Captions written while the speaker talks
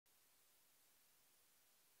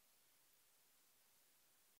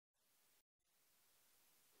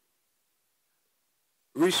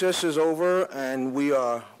Recess is over and we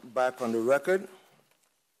are back on the record.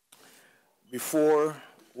 Before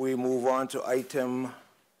we move on to item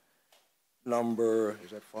number,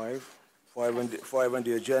 is that five? Five on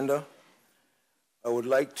the agenda, I would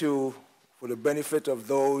like to, for the benefit of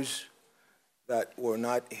those that were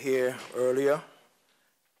not here earlier,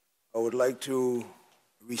 I would like to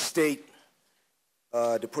restate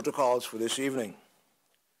the protocols for this evening.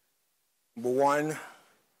 Number one,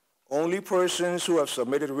 only persons who have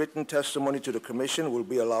submitted written testimony to the Commission will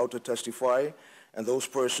be allowed to testify, and those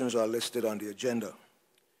persons are listed on the agenda.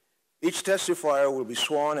 Each testifier will be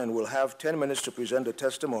sworn and will have 10 minutes to present the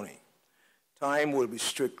testimony. Time will be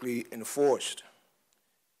strictly enforced.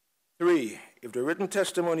 3, if the written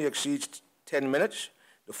testimony exceeds 10 minutes,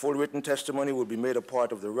 the full written testimony will be made a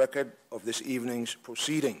part of the record of this evening's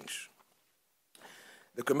proceedings.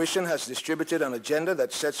 The Commission has distributed an agenda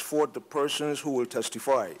that sets forth the persons who will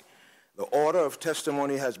testify. The order of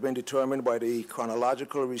testimony has been determined by the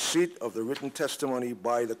chronological receipt of the written testimony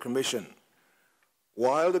by the Commission.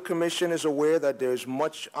 While the Commission is aware that there is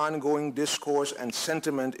much ongoing discourse and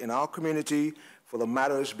sentiment in our community for the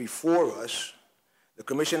matters before us, the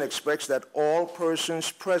Commission expects that all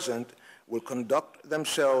persons present will conduct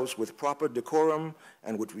themselves with proper decorum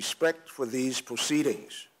and with respect for these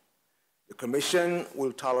proceedings. The Commission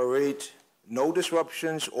will tolerate no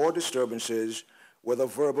disruptions or disturbances, whether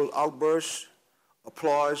verbal outbursts,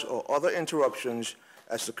 applause, or other interruptions,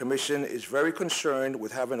 as the Commission is very concerned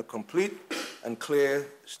with having a complete and clear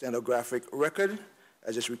stenographic record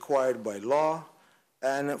as is required by law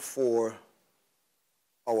and for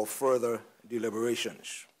our further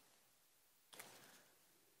deliberations.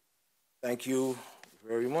 Thank you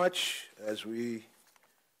very much. As we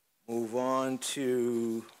move on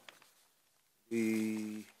to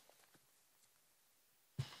the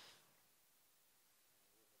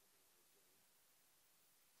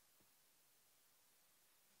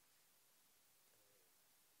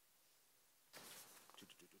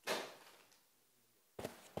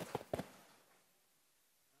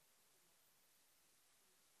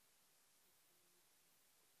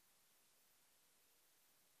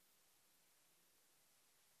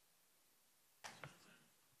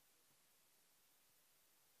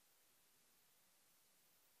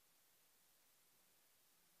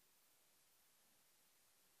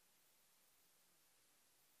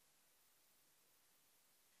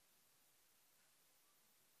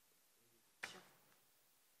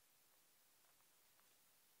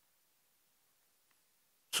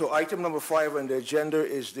So item number 5 on the agenda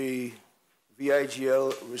is the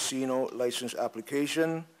VIGL Racino license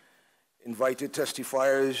application. Invited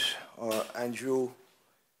testifiers are Andrew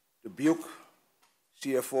Dubuque,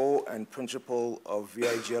 CFO and Principal of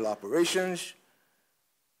VIGL Operations,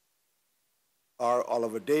 R.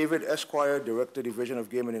 Oliver David, Esquire, Director, Division of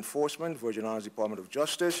Game and Enforcement, Virgin Islands Department of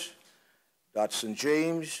Justice, Dotson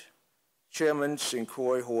James, Chairman, St.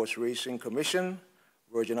 Croix Horse Racing Commission,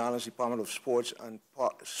 Virgin Islands Department of Sports,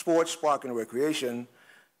 Park and Recreation,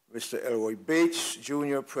 Mr. Elroy Bates,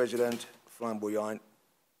 Jr., President, Flamboyant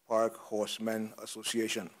Park Horsemen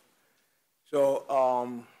Association. So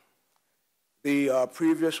the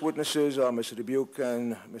previous witnesses, Mr. Dubuque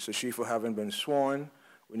and Mr. Schiffer, haven't been sworn.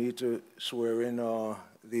 We need to swear in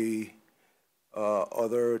the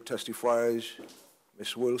other testifiers,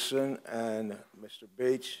 Ms. Wilson and Mr.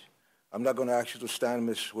 Bates. I'm not going to ask you to stand,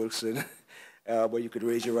 Ms. Wilson. But you could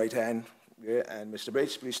raise your right hand. Yeah, and Mr.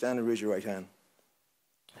 Bates, please stand and raise your right hand.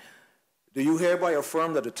 Do you hereby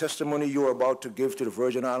affirm that the testimony you are about to give to the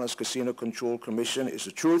Virgin Islands Casino Control Commission is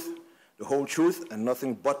the truth, the whole truth, and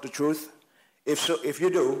nothing but the truth? If so, if you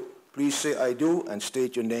do, please say I do and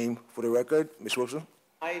state your name for the record. Ms. Wilson?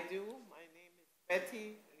 I do. My name is Betty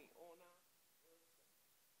Leona Wilson.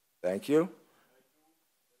 Thank you.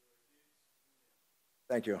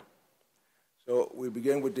 Thank you. So we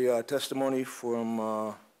begin with the testimony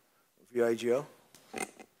from VIGL.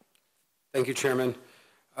 Thank you, Chairman.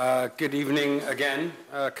 Good evening again,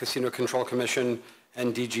 Casino Control Commission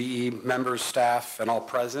and DGE members, staff, and all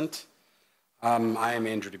present. I am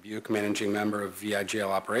Andrew Dubuque, Managing Member of VIGL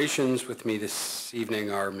Operations. With me this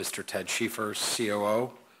evening are Mr. Ted Schiffer,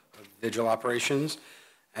 COO of VIGL Operations,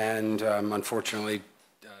 and unfortunately,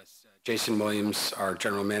 Jason Williams, our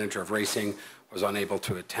General Manager of Racing, was unable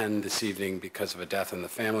to attend this evening because of a death in the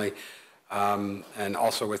family. And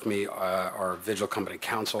also with me our VIGL Company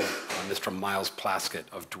Counsel, Mr. Miles Plaskett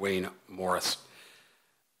of Duane Morris.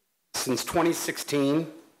 Since 2016,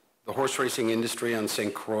 the horse racing industry on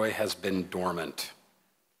St. Croix has been dormant.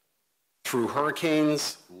 Through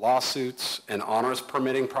hurricanes, lawsuits, and onerous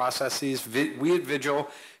permitting processes, we at VIGL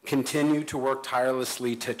continue to work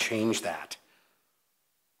tirelessly to change that.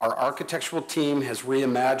 Our architectural team has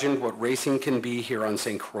reimagined what racing can be here on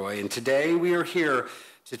St. Croix, and today we are here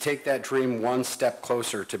to take that dream one step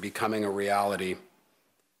closer to becoming a reality.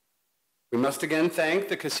 We must again thank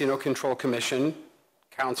the Casino Control Commission,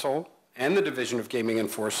 Council, and the Division of Gaming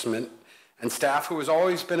Enforcement, and staff who has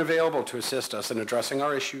always been available to assist us in addressing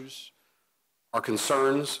our issues, our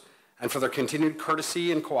concerns, and for their continued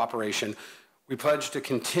courtesy and cooperation. We pledge to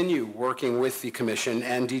continue working with the Commission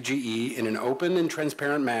and DGE in an open and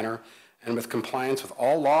transparent manner and with compliance with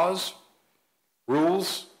all laws,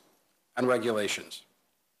 rules, and regulations.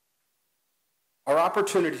 Our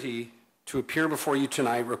opportunity to appear before you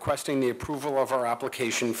tonight requesting the approval of our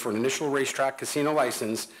application for an initial racetrack casino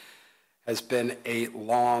license has been a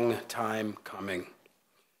long time coming.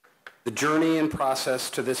 The journey and process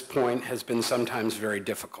to this point has been sometimes very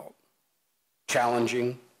difficult,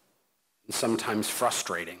 challenging, and sometimes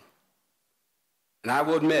frustrating. And I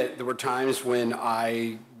will admit there were times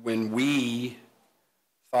when we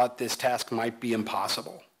thought this task might be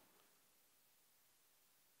impossible.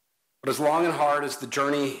 But as long and hard as the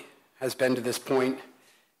journey has been to this point,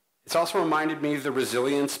 it's also reminded me of the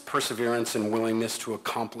resilience, perseverance, and willingness to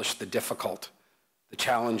accomplish the difficult, the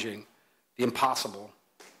challenging, the impossible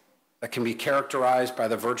that can be characterized by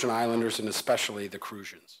the Virgin Islanders and especially the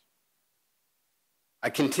Crucians. I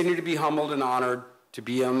continue to be humbled and honored to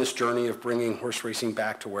be on this journey of bringing horse racing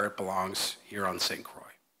back to where it belongs here on St. Croix.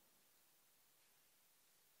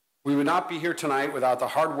 We would not be here tonight without the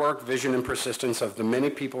hard work, vision, and persistence of the many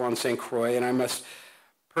people on St. Croix, and I must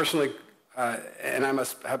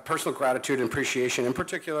have personal gratitude and appreciation in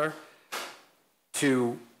particular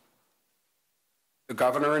to the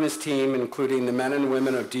governor and his team, including the men and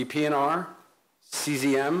women of DP&R,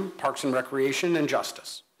 CZM, Parks and Recreation, and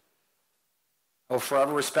Justice. I will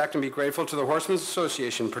forever respect and be grateful to the Horsemen's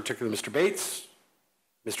Association, particularly Mr. Bates,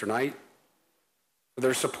 Mr. Knight, for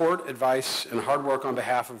their support, advice, and hard work on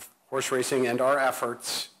behalf of horse racing and our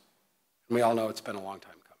efforts. And we all know it's been a long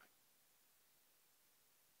time coming.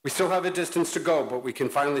 We still have a distance to go, but we can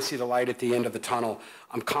finally see the light at the end of the tunnel.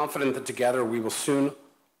 I'm confident that together we will soon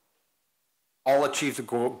all achieve the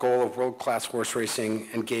goal of world-class horse racing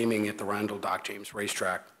and gaming at the Randall Dock James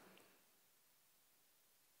Racetrack.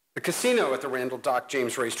 The casino at the Randall Dock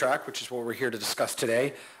James Racetrack, which is what we're here to discuss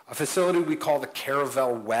today, a facility we call the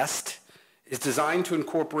Caravel West, is designed to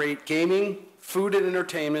incorporate gaming, food, and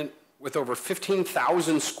entertainment with over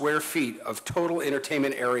 15,000 square feet of total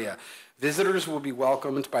entertainment area. Visitors will be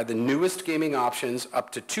welcomed by the newest gaming options,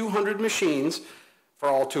 up to 200 machines for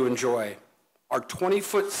all to enjoy. Our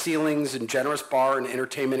 20-foot ceilings and generous bar and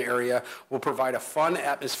entertainment area will provide a fun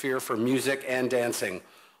atmosphere for music and dancing.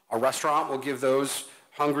 Our restaurant will give those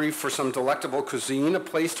hungry for some delectable cuisine a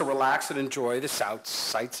place to relax and enjoy the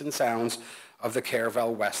sights and sounds of the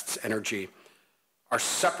Caravel West's energy. Our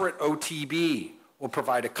separate OTB will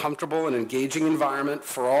provide a comfortable and engaging environment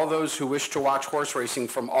for all those who wish to watch horse racing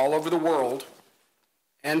from all over the world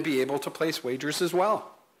and be able to place wagers as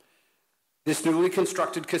well. This newly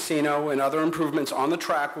constructed casino and other improvements on the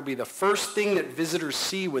track will be the first thing that visitors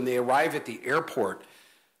see when they arrive at the airport.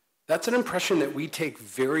 That's an impression that we take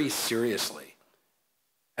very seriously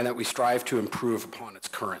and that we strive to improve upon its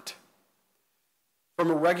current. From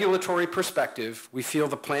a regulatory perspective, we feel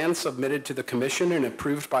the plan submitted to the Commission and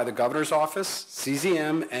approved by the Governor's Office,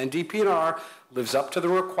 CZM, and DP&R lives up to the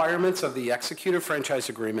requirements of the executive franchise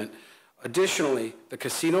agreement. Additionally, the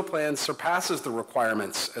casino plan surpasses the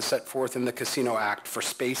requirements as set forth in the Casino Act for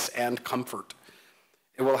space and comfort.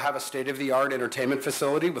 It will have a state-of-the-art entertainment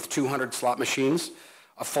facility with 200 slot machines,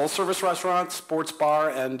 a full-service restaurant, sports bar,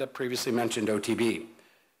 and a previously mentioned OTB.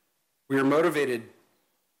 We are motivated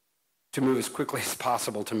to move as quickly as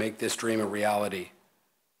possible to make this dream a reality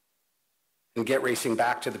and get racing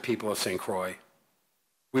back to the people of St. Croix.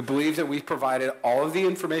 We believe that we've provided all of the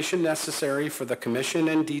information necessary for the Commission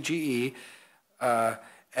and DGE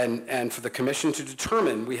and for the Commission to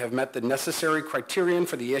determine we have met the necessary criterion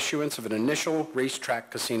for the issuance of an initial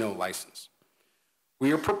racetrack casino license.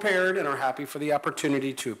 We are prepared and are happy for the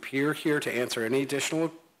opportunity to appear here to answer any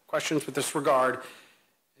additional questions with this regard.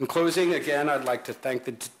 In closing, again, I'd like to thank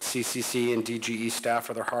the CCC and DGE staff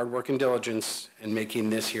for their hard work and diligence in making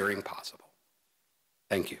this hearing possible.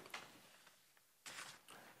 Thank you.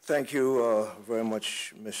 Thank you very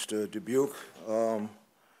much, Mr. Dubuque.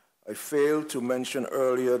 I failed to mention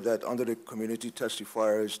earlier that under the community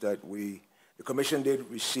testifiers that the Commission did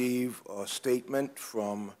receive a statement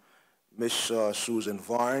from Ms. Susan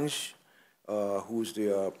Varnes, who's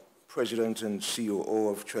the President and COO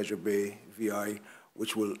of Treasure Bay VI,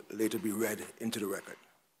 which will later be read into the record.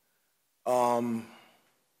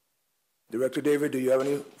 Director David, do you have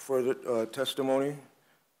any further testimony?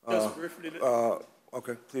 Just briefly.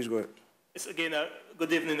 Okay, please go ahead. It's again,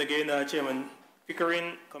 good evening again, Chairman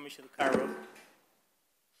Pickering, Commissioner Carroll,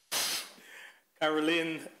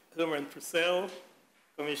 Caroline Herman Purcell,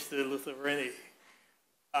 Commissioner Luther Rennie,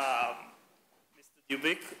 Mr.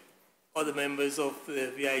 Dubik, other members of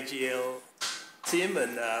the VIGL team,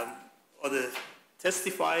 and other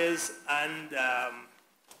testifiers and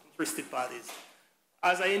interested parties.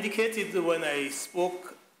 As I indicated when I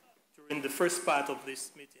spoke during the first part of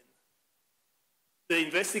this meeting, the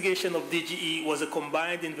investigation of DGE was a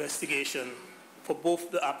combined investigation for both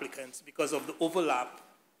the applicants because of the overlap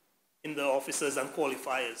in the officers and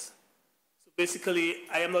qualifiers. So basically,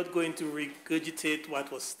 I am not going to regurgitate what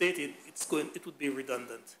was stated. It would be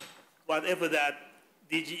redundant. Whatever that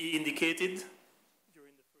DGE indicated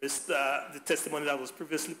during the testimony that was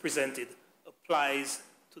previously presented applies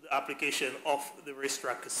to the application of the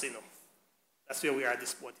racetrack casino. That's where we are at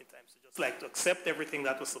this point in time. So just like to accept everything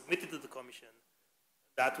that was submitted to the Commission.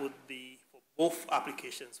 That would be for both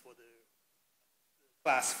applications for the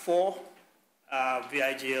Class 4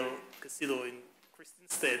 VIGL casino in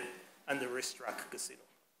Christiansted and the racetrack casino.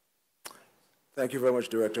 Thank you very much,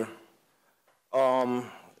 Director.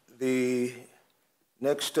 The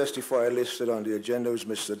next testifier listed on the agenda is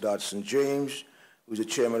Mr. Dodson James, who's the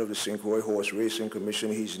chairman of the St. Croix Horse Racing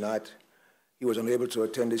Commission. He was unable to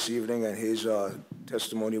attend this evening, and his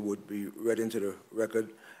testimony would be read into the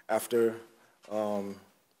record after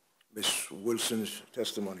Ms. Wilson's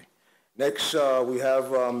testimony. Next, we have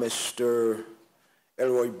Mr.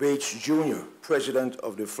 Elroy Bates, Jr., President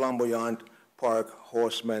of the Flamboyant Park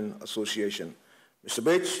Horsemen Association. Mr.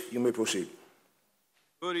 Bates, you may proceed.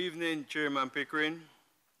 Good evening, Chairman Pickering,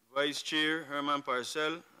 Vice Chair Herman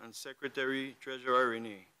Parcell, and Secretary Treasurer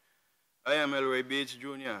Renee. I am Elroy Bates,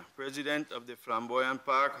 Jr., President of the Flamboyant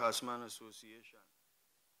Park Horsemen Association.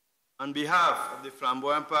 On behalf of the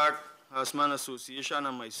Flamboyant Park Horsemen Association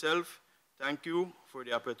and myself, thank you for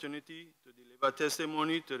the opportunity to deliver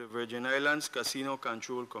testimony to the Virgin Islands Casino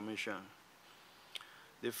Control Commission.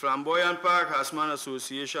 The Flamboyant Park Horsemen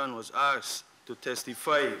Association was asked to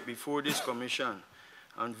testify before this commission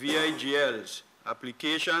on VIGL's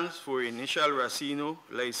applications for initial Racino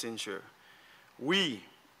licensure. We,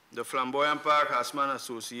 the Flamboyant Park Horsemen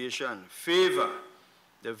Association, favor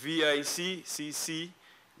the VICCC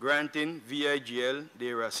granting VIGL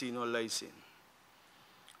their Racino license.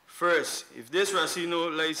 First, if this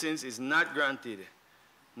Racino license is not granted,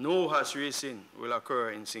 no horse racing will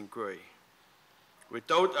occur in St. Croix.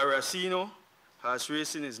 Without a Racino, horse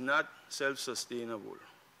racing is not self-sustainable.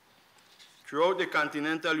 Throughout the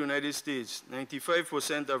continental United States,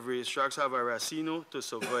 95% of racetracks have a Racino to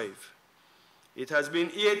survive. It has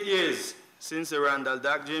been 8 years since the Randall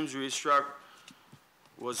Dak James racetrack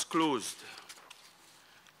was closed.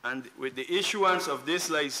 And with the issuance of this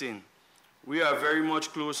license, we are very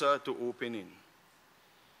much closer to opening.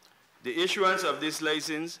 The issuance of this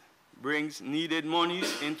license brings needed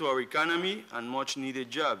monies into our economy and much needed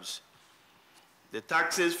jobs. The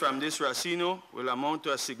taxes from this Racino will amount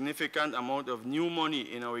to a significant amount of new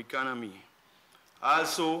money in our economy.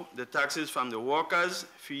 Also, the taxes from the workers,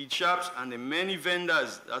 feed shops, and the many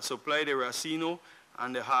vendors that supply the Racino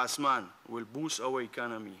and the horseman will boost our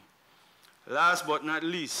economy. Last but not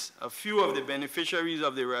least, a few of the beneficiaries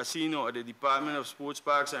of the Racino are the Department of Sports,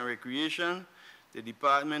 Parks and Recreation, the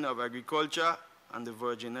Department of Agriculture, and the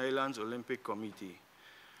Virgin Islands Olympic Committee.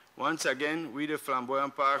 Once again, we the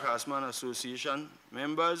Flamboyant Park Horsemen Association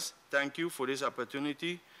members, thank you for this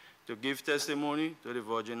opportunity to give testimony to the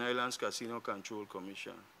Virgin Islands Casino Control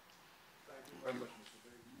Commission.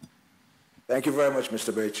 Thank you very much,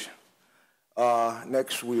 Mr. Bates.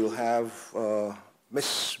 Next, we'll have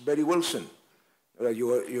Ms. Betty Wilson.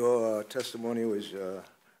 Your testimony was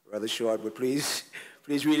rather short, but please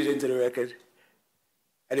read it into the record.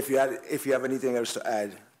 And if you have anything else to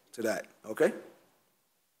add to that, okay?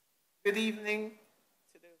 Good evening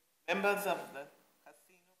to the members of the Casino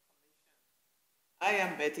Commission. I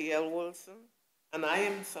am Betty L. Wilson, and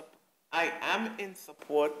I am in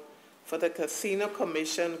support for the Casino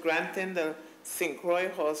Commission granting the St. Croix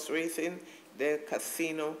Horse Racing their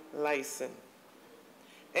casino license.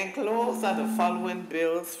 Enclosed are the following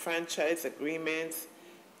bills, franchise agreements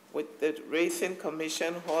with the Racing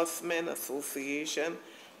Commission, Horsemen Association,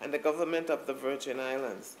 and the Government of the Virgin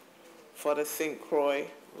Islands for the St. Croix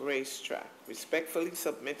Racetrack. Respectfully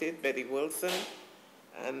submitted, Betty Wilson,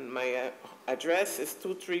 and my address is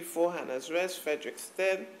 234 Hannah's Rest,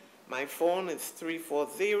 Frederickstead. My phone is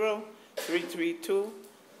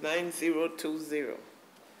 340-332-9020.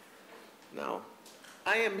 Now,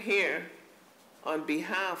 I am here on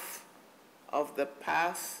behalf of the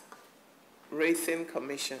past Racing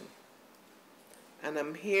Commission. And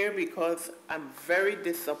I'm here because I'm very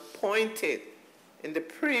disappointed in the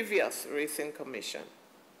previous Racing Commission.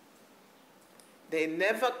 They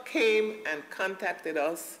never came and contacted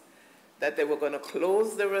us that they were going to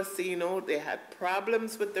close the Racino. They had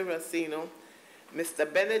problems with the Racino.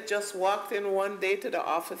 Mr. Bennett just walked in one day to the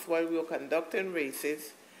office while we were conducting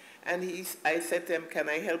races, and I said to him, "Can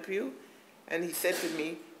I help you?" And he said to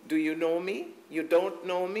me, "Do you know me? You don't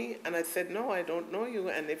know me?" And I said, "No, I don't know you,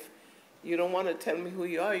 and if you don't want to tell me who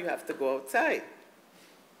you are, you have to go outside."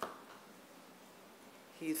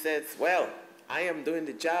 He says, "Well, I am doing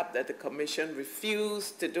the job that the commission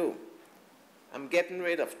refused to do. I'm getting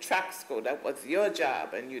rid of Traxco. That was your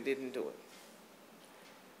job, and you didn't do it."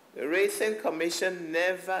 The Racing Commission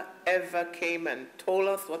never, ever came and told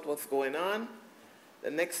us what was going on.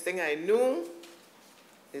 The next thing I knew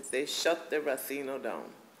is they shut the Racino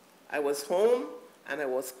down. I was home, and I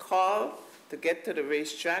was called to get to the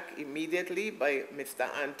racetrack immediately by Mr.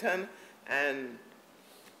 Anton and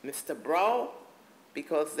Mr. Brow,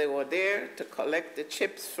 because they were there to collect the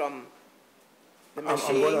chips from the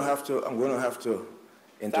machine. I'm going to have to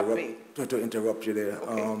interrupt you there.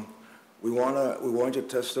 Okay. We want your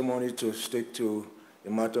testimony to stick to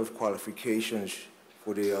the matter of qualifications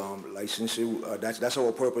for the licensing. That's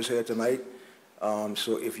our purpose here tonight.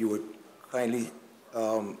 So if you would kindly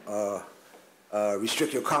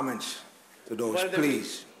restrict your comments to those, Well,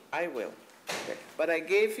 please. I will. Okay. But I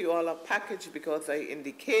gave you all a package because I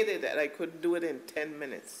indicated that I couldn't do it in 10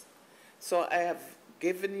 minutes. So I have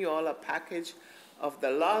given you all a package of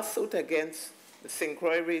the lawsuit against the St.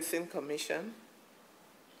 Croix Racing Commission,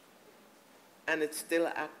 and it's still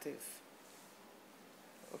active.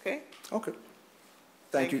 Okay? Okay.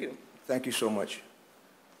 Thank Thank you. Thank you so much.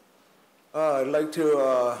 I'd like to,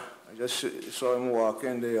 I just saw him walk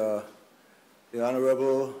in, the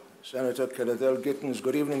Honorable Senator Kenneth L. Gittens.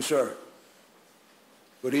 Good evening, sir.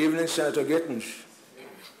 Good evening, Senator Gittens.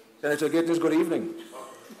 Senator Gittens, good evening.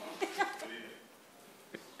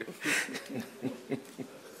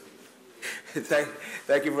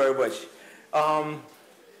 Thank you very much.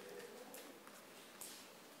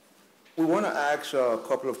 We want to ask a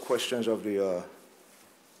couple of questions of the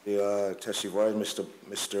testifiers,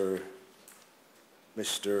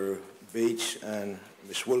 Mr. Bates and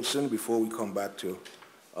Ms. Wilson, before we come back to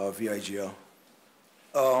VIGL.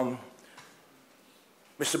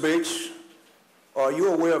 Mr. Bates, are you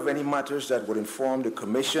aware of any matters that would inform the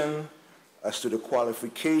Commission as to the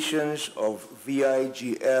qualifications of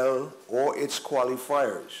VIGL or its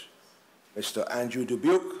qualifiers? Mr. Andrew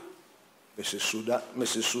Dubuque,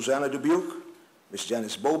 Mrs. Susanna Dubuque, Ms.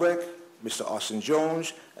 Janice Bobeck, Mr. Austin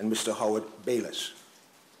Jones, and Mr. Howard Bayless.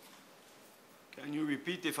 Can you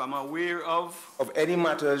repeat if I'm aware of? Of any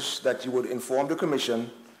matters that you would inform the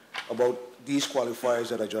Commission about these qualifiers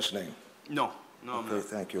that I just named? No, no. Okay, No.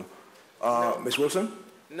 thank you. No. Ms. Wilson?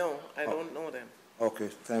 No, I don't know them. Okay,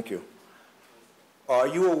 thank you. Are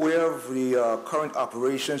you aware of the current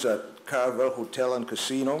operations at Caravel Hotel and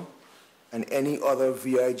Casino and any other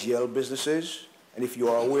VIGL businesses? And if you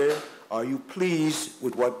are aware, are you pleased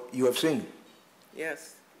with what you have seen?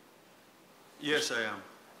 Yes. Yes, I am.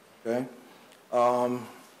 Okay.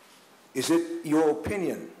 Is it your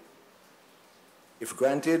opinion, if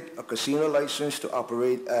granted a casino license to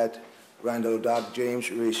operate at Randall Doc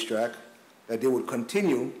James Racetrack, that they would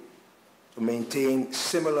continue to maintain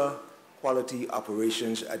similar quality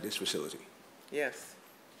operations at this facility? Yes.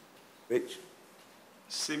 Which?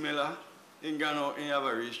 Similar. In Ghana, you have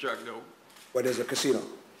a racetrack though. But there's a casino?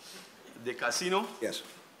 The casino? Yes.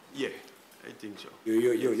 Yeah, I think so.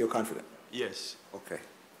 You're confident? Yes. Okay.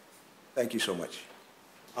 Thank you so much.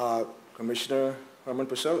 Commissioner Herman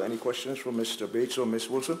Purcell, any questions from Mr. Bates or Ms.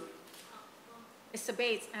 Wilson? Mr.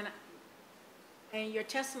 Bates, and in your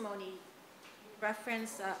testimony, you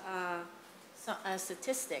reference a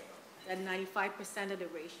statistic that 95% of the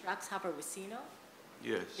racetracks have a Racino.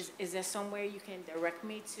 Yes. Is there somewhere you can direct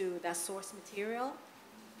me to that source material?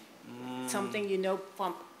 Something you know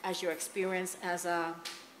from as your experience as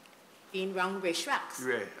being around racetracks?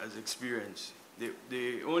 Right, as experience.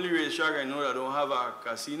 The only racetrack I know that don't have a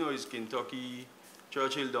casino is Kentucky,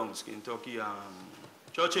 Churchill Downs, Kentucky,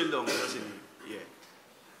 Churchill Downs, that's it, yeah.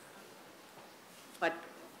 But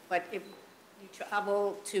if you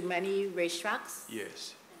travel to many racetracks,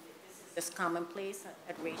 Yes, this is commonplace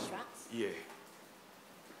at racetracks? yeah.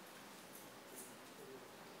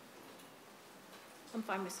 I'm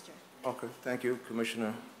fine, Mr. Chair. Okay, thank you,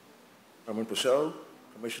 Commissioner Herman Purcell.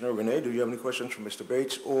 Commissioner Renee, do you have any questions from Mr.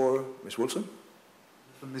 Bates or Ms. Wilson?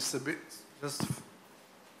 For Mr. Bates, just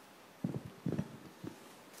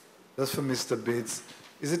for Mr. Bates,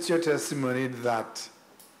 Is it your testimony that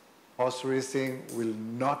horse racing will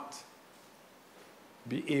not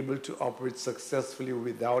be able to operate successfully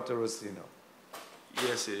without a Racino?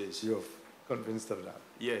 Yes, it is. You're convinced of that?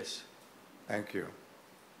 Yes. Thank you.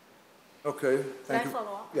 Okay, thank you. Can I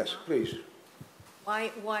follow up? Yes, please.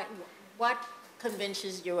 What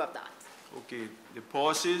convinces you of that? Okay, the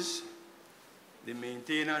pauses, the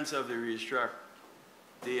maintenance of the racetrack.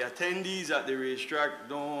 The attendees at the racetrack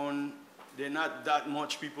they're not that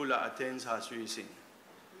much people that attend horse racing.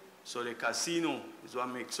 So the casino is what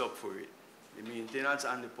makes up for it. The maintenance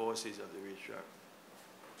and the pauses of the racetrack.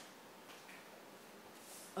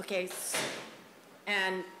 Okay,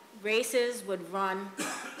 and races would run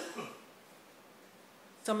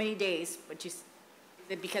so many days, but is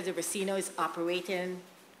it because the Racino is operating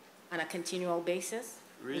on a continual basis?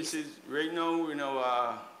 Races, right now in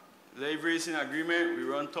our live racing agreement, we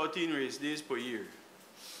run 13 race days per year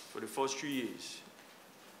for the first 3 years.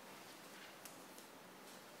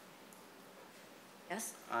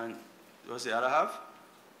 Yes? And what's the other half?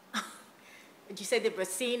 But you said the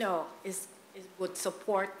Racino would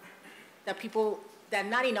support the people, that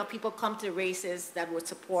not enough people come to the races that would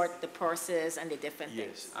support the purses and the different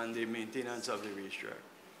things. Yes, and the maintenance of the racetrack,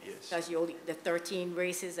 yes. Because the 13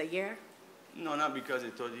 races a year? No, not because the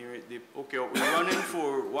 13 okay, we're running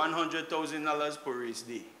for $100,000 per race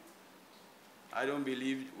day. I don't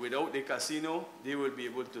believe without the casino, they will be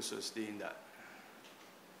able to sustain that.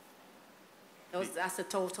 That's the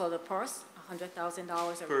total of the purse,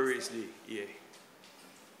 $100,000 a Per race race day, yeah.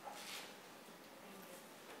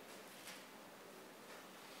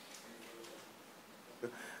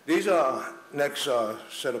 These next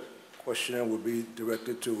set of questioning will be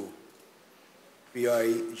directed to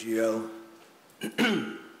VIGL.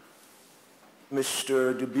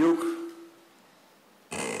 Mr. Dubuque,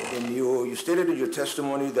 you stated in your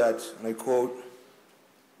testimony that, and I quote,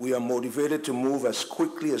 "We are motivated to move as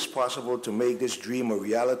quickly as possible to make this dream a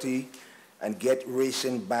reality and get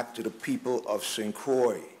racing back to the people of St.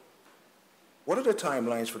 Croix." What are the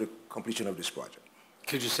timelines for the completion of this project?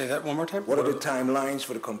 Could you say that one more time? What are the timelines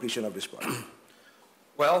for the completion of this project?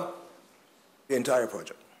 Well, The entire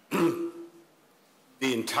project.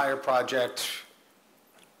 the entire project,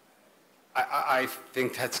 I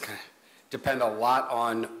think that's going to depend a lot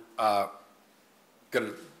on our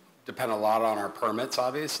permits,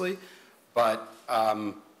 obviously, but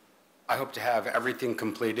I hope to have everything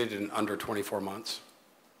completed in under 24 months.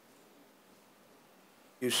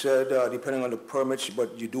 You said depending on the permits,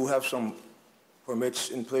 but you do have some permits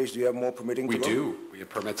in place. Do you have more permitting to We go? do. We have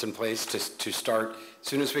permits in place to start. As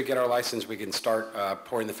soon as we get our license, we can start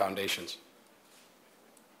pouring the foundations.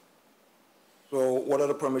 So what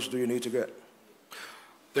other permits do you need to get?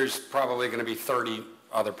 There's probably going to be 30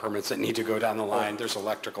 other permits that need to go down the line. There's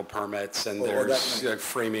electrical permits, and there's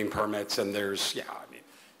framing permits, and there's,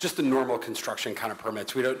 just the normal construction kind of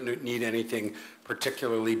permits. We don't need anything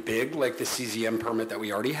particularly big like the CZM permit that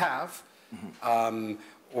we already have,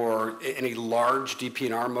 or any large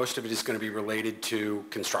DP&R. Most of it is going to be related to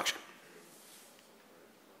construction.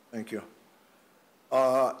 Thank you.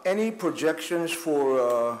 Any projections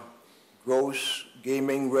for gross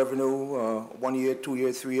gaming revenue 1 year, 2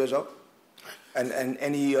 years, 3 years up? And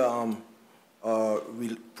any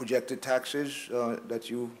projected taxes that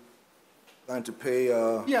you plan to pay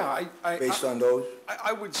based on those?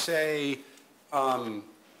 I would say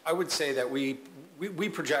that we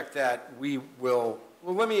project that we will.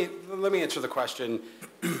 Well, let me answer the question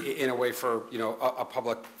in a way for a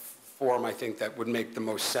public forum. I think that would make the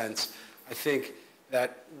most sense. I think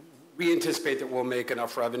that we anticipate that we'll make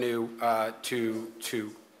enough revenue to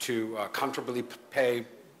comfortably pay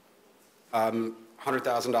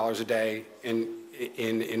 $100,000 a day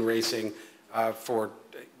in racing for,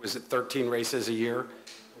 was it 13 races a year?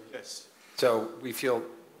 Yes. So we feel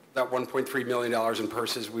that $1.3 million in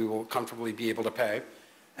purses we will comfortably be able to pay.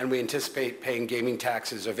 And we anticipate paying gaming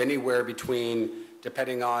taxes of anywhere between,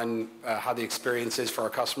 depending on how the experience is for our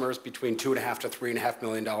customers, between $2.5 to $3.5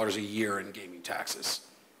 million a year in gaming taxes.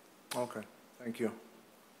 Okay, thank you.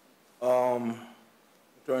 Turn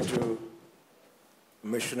to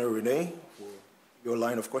Commissioner Renee for your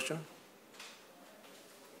line of question.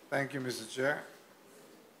 Thank you, Mr. Chair.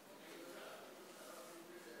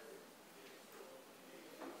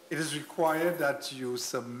 It is required that you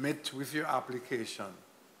submit with your application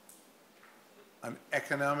an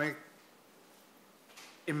economic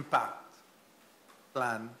impact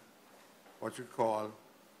plan, what we call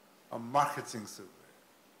a marketing survey.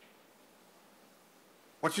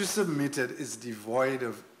 What you submitted is devoid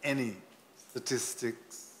of any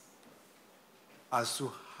statistics as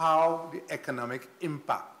to how the economic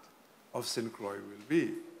impact of St. Croix will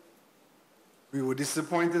be. We were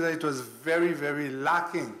disappointed that it was very, very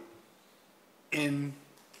lacking in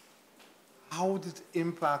how did it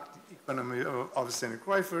impact the economy of St.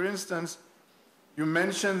 Croix. For instance, you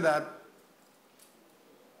mentioned that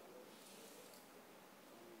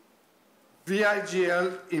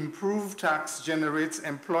VIGL improved tax generates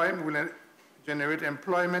employment, will generate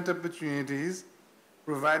employment opportunities,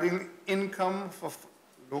 providing income for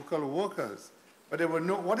local workers. But there were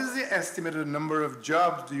no, what is the estimated number of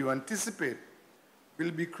jobs do you anticipate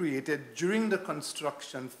will be created during the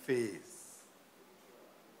construction phase?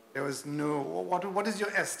 There was no, what is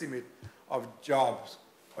your estimate of jobs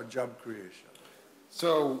or job creation?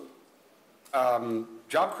 So,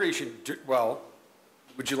 job creation, well,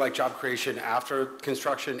 would you like job creation after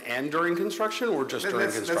construction and during construction, or just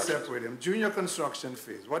during construction? Let's separate them. During your construction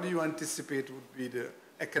phase, what do you anticipate would be the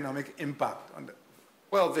economic impact on that?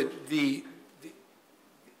 Well, the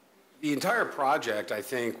entire project, I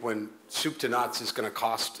think, when soup to nuts, is going to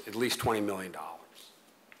cost at least $20 million.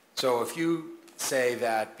 So if you say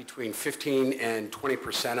that between 15 and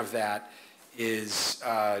 20% of that is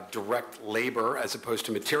direct labor as opposed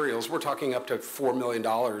to materials, we're talking up to $4 million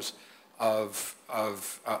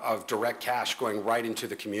of direct cash going right into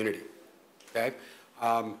the community, okay?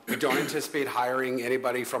 We don't anticipate hiring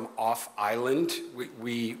anybody from off-island.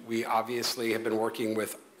 We obviously have been working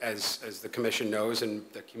with, as the commission knows and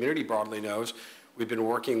the community broadly knows, we've been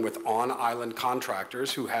working with on-island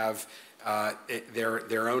contractors who have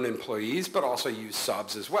their own employees, but also use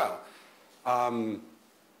subs as well.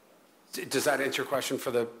 Does that answer your question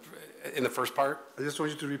in the first part? I just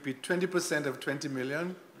want you to repeat, 20% of 20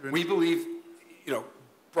 million? We believe,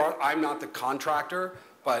 I'm not the contractor,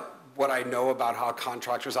 but what I know about how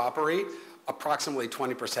contractors operate, approximately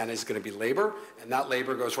 20% is going to be labor, and that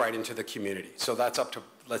labor goes right into the community. So that's up to,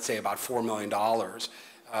 let's say, about $4 million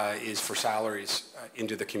is for salaries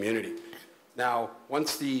into the community. Now,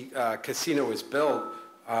 once the casino is built,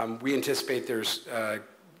 we anticipate there's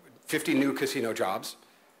 50 new casino jobs,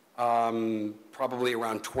 probably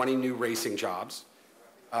around 20 new racing jobs.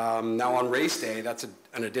 Now on race day, that's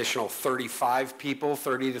an additional 30 to 35 people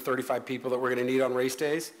that we're going to need on race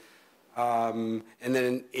days. And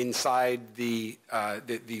then inside the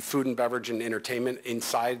food and beverage and entertainment,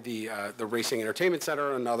 inside the racing entertainment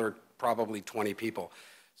center, another probably 20 people.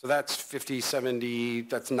 So that's 50, 70,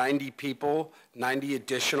 that's 90 people, 90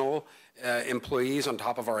 additional employees on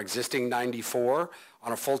top of our existing 94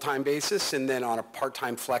 on a full-time basis, and then on a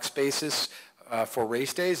part-time flex basis for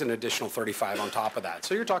race days, an additional 35 on top of that.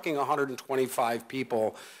 So you're talking 125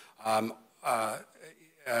 people,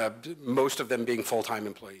 most of them being full-time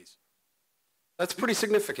employees. That's pretty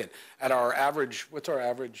significant. At our average, what's our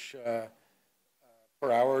average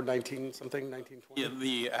per hour, 19 something, 19, 20? Yeah,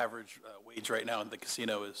 the average wage right now in the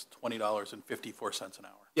casino is $20.54 an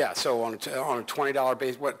hour. Yeah, so on a $20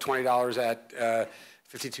 base, what, $20 at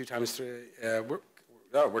 52 times 3,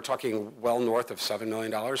 we're talking well north of $7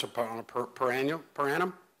 million per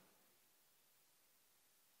annum.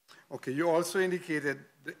 Okay, you also indicated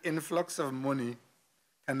the influx of money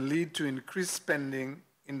can lead to increased spending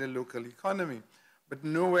in the local economy, but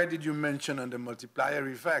nowhere did you mention on the multiplier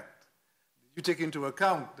effect. Did you take into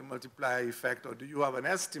account the multiplier effect, or do you have an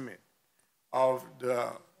estimate of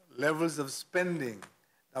the levels of spending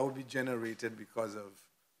that will be generated because of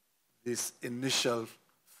this initial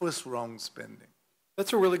first round spending?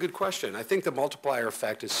 That's a really good question. I think the multiplier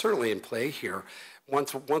effect is certainly in play here.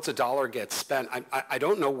 Once a dollar gets spent, I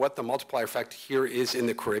don't know what the multiplier effect here is in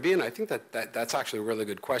the Caribbean. I think that's actually a really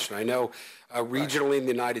good question. I know regionally in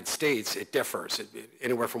the United States, it differs,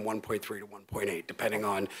 anywhere from 1.3 to 1.8, depending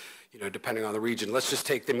on the region. Let's just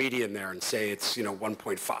take the median there and say it's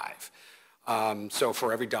 1.5. So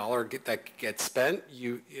for every dollar that gets spent,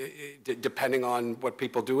 depending on what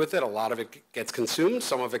people do with it, a lot of it gets consumed,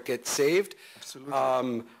 some of it gets saved.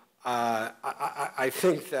 Absolutely. I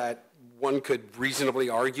think that one could reasonably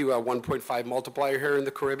argue a 1.5 multiplier here in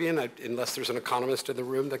the Caribbean, unless there's an economist in the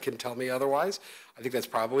room that can tell me otherwise. I think that's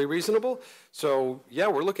probably reasonable. So yeah,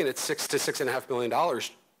 we're looking at $6 to $6.5 million,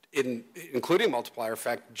 including multiplier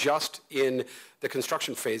effect, just in the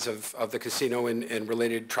construction phase of the casino and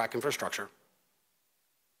related track infrastructure.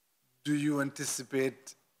 Do you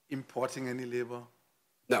anticipate importing any labor?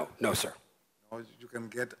 No, sir. No, you can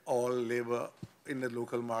get all labor in the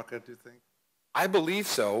local market, you think? I believe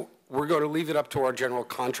so. We're going to leave it up to our general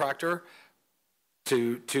contractor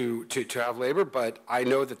to have labor, but I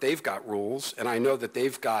know that they've got rules, and I know that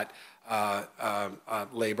they've got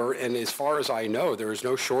labor, and as far as I know, there is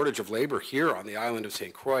no shortage of labor here on the island of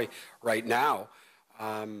St. Croix right now.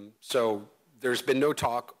 So there's been no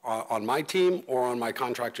talk on my team or on my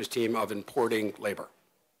contractor's team of importing labor.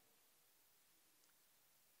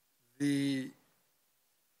 You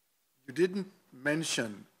didn't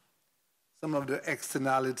mention some of the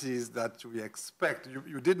externalities that we expect.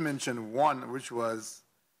 You did mention one, which was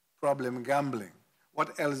problem gambling.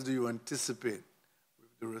 What else do you anticipate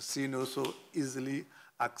with the Racino so easily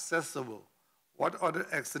accessible? What other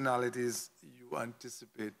externalities you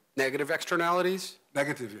anticipate? Negative externalities?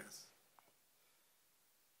 Negative, yes.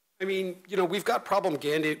 I mean, you know, we've got problem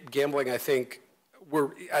gambling. I think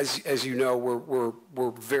as you know,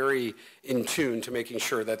 we're very in tune to making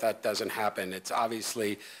sure that that doesn't happen. It's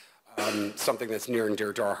obviously something that's near and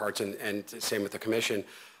dear to our hearts, and same with the commission.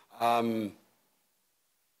 I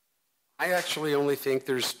actually only think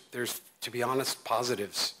there's, to be honest,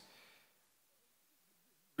 positives.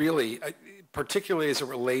 Really, particularly as it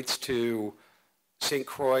relates to St.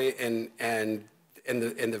 Croix and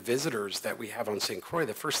the visitors that we have on St. Croix.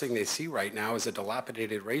 The first thing they see right now is a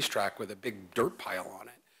dilapidated racetrack with a big dirt pile on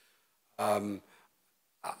it.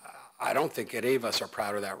 I don't think any of us are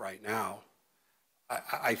proud of that right now.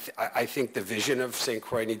 I think the vision of St.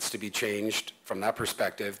 Croix needs to be changed from that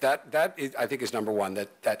perspective. That is, I think, is number one.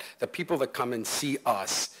 That the people that come and see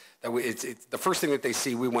us, it's the first thing that they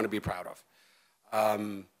see, we want to be proud of.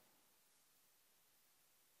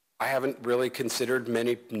 I haven't really considered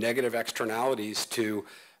many negative externalities to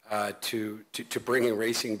bringing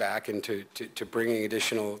racing back and to bringing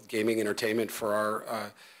additional gaming entertainment for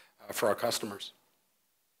our customers.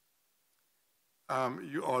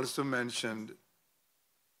 You also mentioned,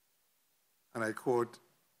 and I quote,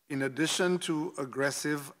 in addition to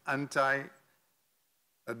aggressive anti-addiction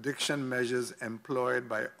measures employed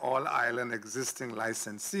by all island existing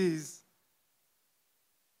licensees,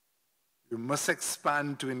 you must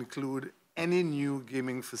expand to include any new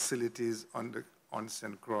gaming facilities on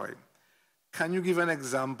St. Croix. Can you give an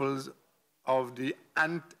examples of the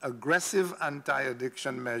aggressive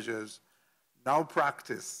anti-addiction measures now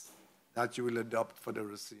practiced that you will adopt for the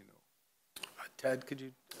Racino? Ted, could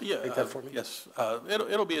you take that for me? Yes,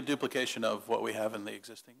 it'll be a duplication of what we have in the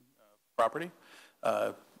existing property.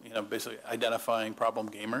 You know, basically identifying problem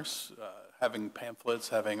gamers, having pamphlets,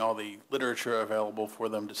 having all the literature available for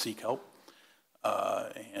them to seek help.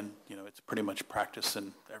 And, you know, it's pretty much practice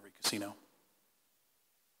in every casino.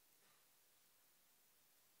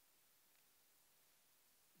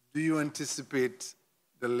 Do you anticipate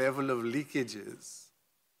the level of leakages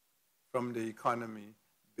from the economy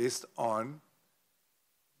based on,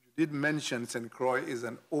 you did mention St. Croix is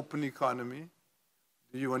an open economy.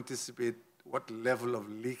 Do you anticipate what level of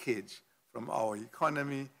leakage from our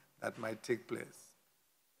economy that might take place?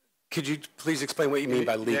 Could you please explain what you mean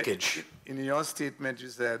by leakage? In your statement, you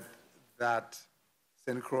said that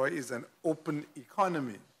St. Croix is an open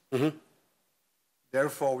economy. Mm-hmm.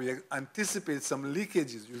 Therefore, we anticipate some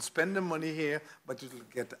leakages. You'll spend the money here, but it will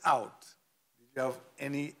get out. Do you have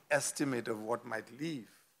any estimate of what might leave?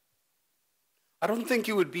 I don't think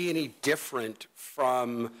it would be any different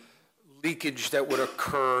from leakage that would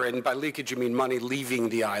occur, and by leakage you mean money leaving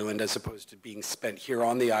the island as opposed to being spent here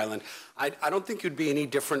on the island. I don't think it would be any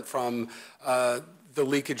different from the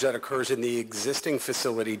leakage that occurs in the existing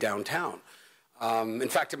facility downtown. In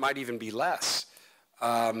fact, it might even be less.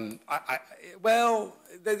 Well,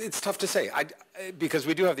 it's tough to say because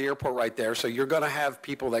we do have the airport right there. So you're going to have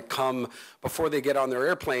people that come before they get on their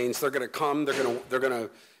airplanes. They're going to come. They're going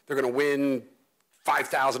to win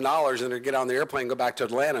 $5,000 and they get on the airplane, go back to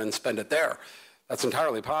Atlanta and spend it there. That's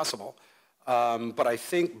entirely possible. But I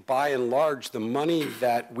think by and large, the money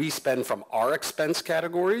that we spend from our expense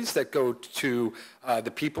categories that go to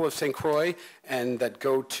the people of St. Croix and that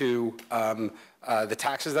go to the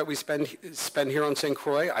taxes that we spend here on St.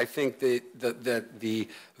 Croix, I think that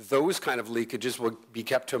those kind of leakages will be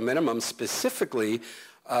kept to a minimum, specifically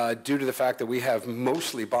due to the fact that we have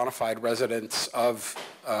mostly bona fide residents of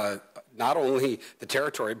not only the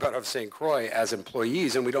territory, but of St. Croix as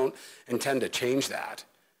employees, and we don't intend to change that.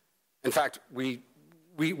 In fact, we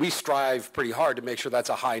strive pretty hard to make sure that's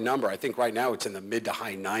a high number. I think right now it's in the mid to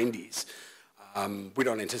high 90s. We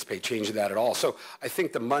don't anticipate changing that at all. So I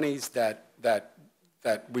think the monies that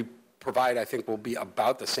we provide, I think, will be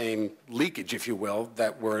about the same leakage, if you will,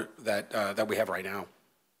 that we have right now.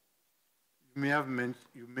 You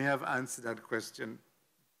may have answered that question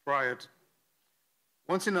prior to.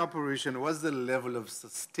 Once in operation, what's the level of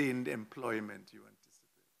sustained employment you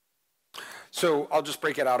anticipate? So I'll just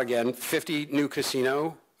break it out again. 50 new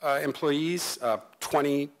casino employees,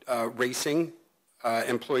 20 racing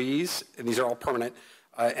employees, and these are all permanent,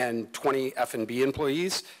 and 20 F&B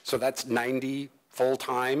employees. So that's 90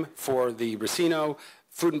 full-time for the Racino,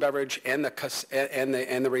 food and beverage and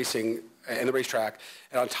the racetrack.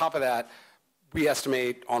 And on top of that, we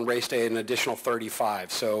estimate on race day an additional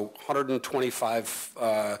 35. So 125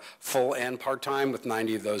 full and part-time, with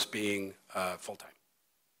 90 of those being full-time.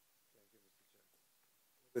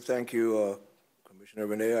 Thank you, Commissioner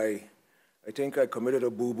Renee. I think I committed a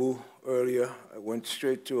boo-boo earlier. I went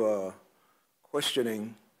straight to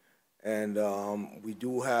questioning, and we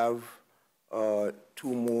do have 2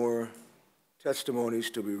 more testimonies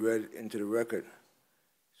to be read into the record.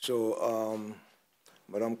 So,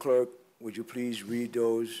 Madam Clerk, would you please read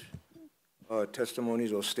those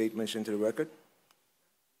testimonies or statements into the record?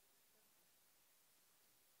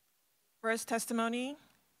 First testimony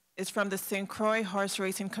is from the St. Croix Horse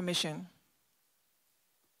Racing Commission,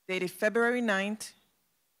 dated February 9th,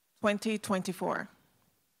 2024.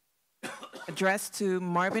 Addressed to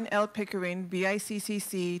Marvin L. Pickering,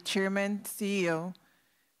 VICCC Chairman, CEO,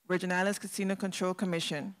 Virgin Islands Casino Control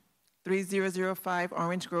Commission, 3005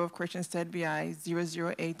 Orange Grove, Christiansted, VI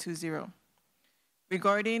 00820.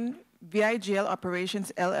 Regarding VIGL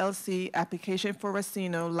Operations LLC application for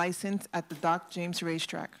Racino license at the Doc James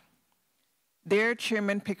Racetrack. Dear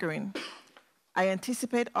Chairman Pickering, I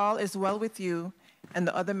anticipate all is well with you and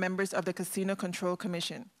the other members of the Casino Control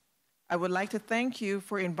Commission. I would like to thank you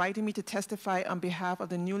for inviting me to testify on behalf of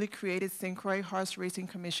the newly created St. Croix Horse Racing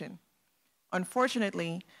Commission.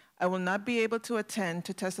 Unfortunately, I will not be able to attend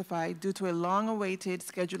to testify due to a long-awaited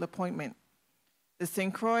scheduled appointment. The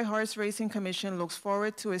St. Croix Horse Racing Commission looks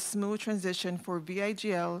forward to a smooth transition for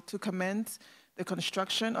VIGL to commence the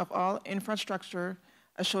construction of all infrastructure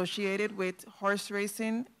associated with horse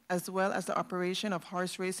racing, as well as the operation of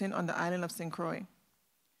horse racing on the island of St. Croix.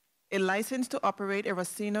 A license to operate a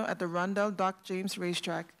Racino at the Rundle Doc James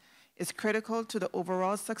Racetrack is critical to the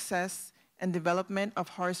overall success and development of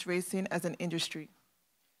horse racing as an industry.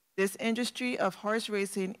 This industry of horse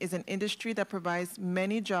racing is an industry that provides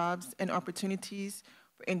many jobs and opportunities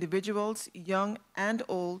for individuals, young and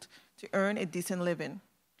old, to earn a decent living.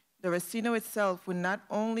 The Racino itself will not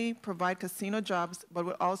only provide casino jobs, but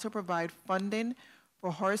will also provide funding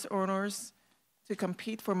for horse owners to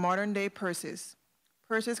compete for modern-day purses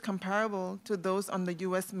comparable to those on the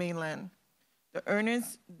U.S. mainland. The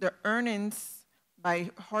earnings by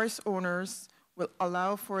horse owners will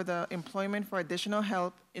allow for the employment for additional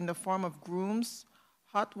help in the form of grooms,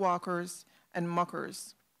 hot walkers, and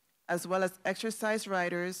muckers, as well as exercise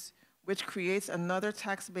riders, which creates another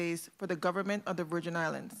tax base for the government of the Virgin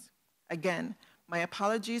Islands. Again, my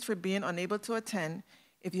apologies for being unable to attend.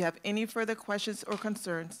 If you have any further questions or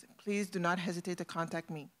concerns, please do not hesitate to contact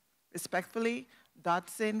me. Respectfully,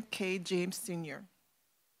 Dodson K. James, Sr.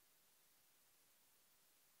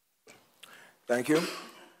 Thank you.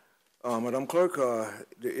 Madam Clerk,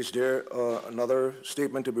 is there another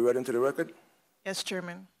statement to be read into the record? Yes,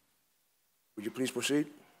 Chairman. Would you please proceed?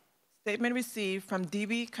 Statement received from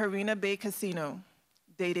DB Carina Bay Casino,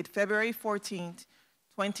 dated February 14th,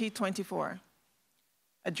 2024.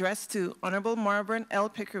 Addressed to Honorable Marvin L.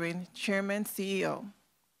 Pickering, Chairman, CEO,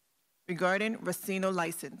 regarding Racino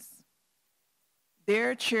license.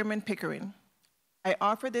 Dear Chairman Pickering, I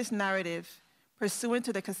offer this narrative pursuant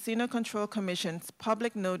to the Casino Control Commission's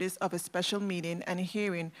public notice of a special meeting and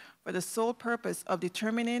hearing for the sole purpose of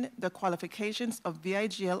determining the qualifications of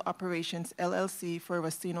VIGL Operations LLC for a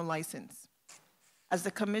Racino license. As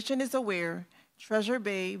the Commission is aware, Treasure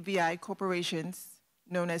Bay VI Corporations,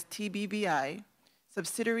 known as TBVI,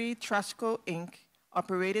 subsidiary Trasco Inc.,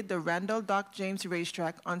 operated the Randall Doc James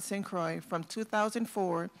Racetrack on St. Croix from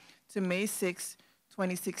 2004 to May 6,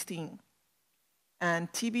 2016.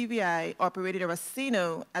 And TBVI operated a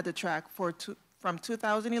Racino at the track from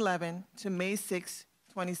 2011 to May 6,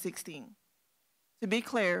 2016. To be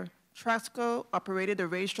clear, Trasco operated the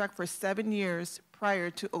racetrack for 7 years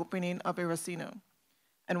prior to opening of a Racino.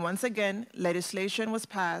 And once again, legislation was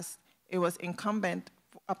passed. It was incumbent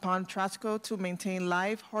upon Trasco to maintain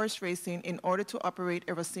live horse racing in order to operate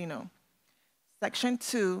a Racino. Section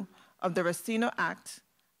 2 of the Racino Act,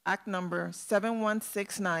 Act number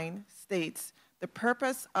 7169, states, the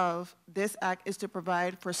purpose of this act is to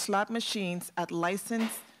provide for slot machines at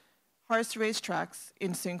licensed horse racetracks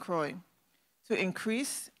in St. Croix to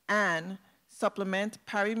increase and supplement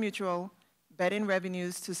pari-mutuel betting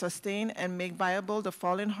revenues to sustain and make viable the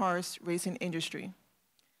fallen horse racing industry.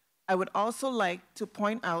 I would also like to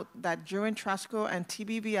point out that during Trasco and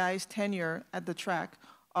TBVI's tenure at the track,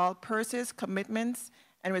 all purses, commitments,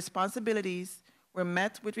 and responsibilities were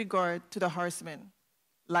met with regard to the horsemen,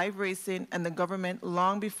 live racing, and the government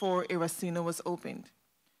long before a Racino was opened.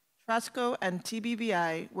 Trasco and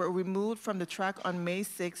TBVI were removed from the track on May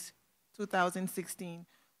 6, 2016,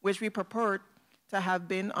 which we purport to have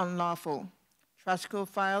been unlawful. Trashco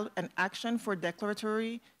filed an action for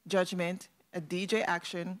declaratory judgment, a DJ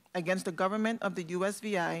action, against the government of the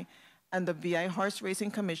USVI and the VI Horse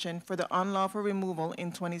Racing Commission for the unlawful removal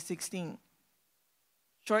in 2016.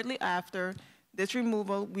 Shortly after this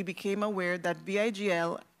removal, we became aware that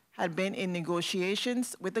VIGL had been in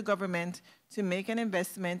negotiations with the government to make an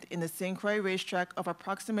investment in the St. Croix racetrack of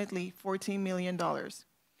approximately $14 million,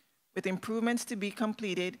 with improvements to be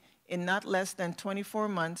completed in not less than 24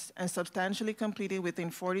 months and substantially completed within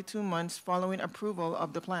 42 months following approval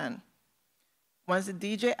of the plan. Once the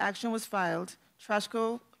DJ action was filed,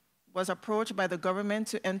 Trashco was approached by the government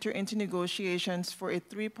to enter into negotiations for a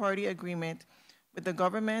three-party agreement with the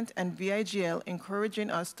government and VIGL, encouraging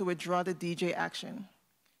us to withdraw the DJ action.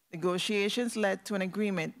 Negotiations led to an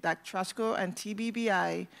agreement that Trashco and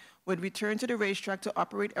TBVI would return to the racetrack to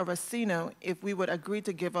operate a Racino if we would agree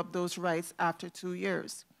to give up those rights after 2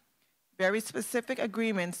 years. Very specific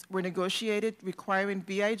agreements were negotiated requiring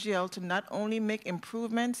VIGL to not only make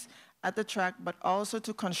improvements at the track, but also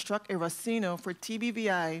to construct a Racino for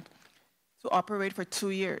TBVI to operate for 2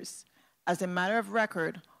 years. As a matter of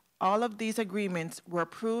record, all of these agreements were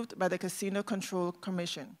approved by the Casino Control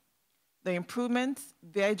Commission. The improvements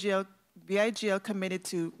VIGL committed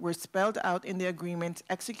to were spelled out in the agreement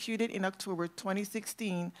executed in October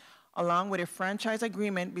 2016, along with a franchise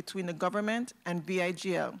agreement between the government and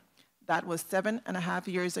VIGL. That was 7.5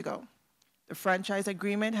 years ago. The franchise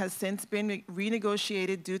agreement has since been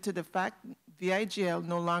renegotiated due to the fact VIGL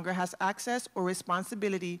no longer has access or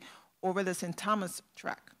responsibility over the St. Thomas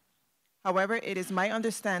track. However, it is my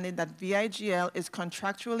understanding that VIGL is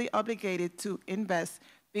contractually obligated to invest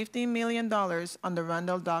 $15 million on the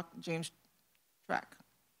Randall Dock James track.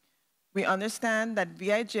 We understand that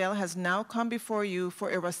VIGL has now come before you for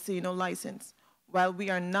a Racino license. While we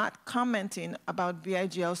are not commenting about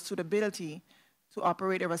VIGL's suitability to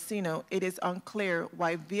operate a Racino, it is unclear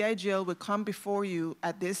why VIGL will come before you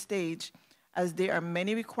at this stage, as there are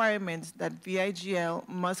many requirements that VIGL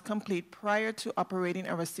must complete prior to operating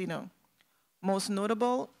a Racino. Most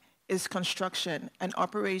notable is construction and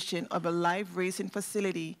operation of a live racing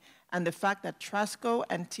facility, and the fact that Trashco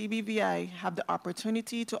and TBVI have the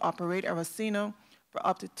opportunity to operate a Racino for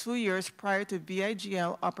up to 2 years prior to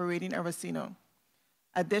VIGL operating a Racino.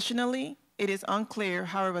 Additionally, it is unclear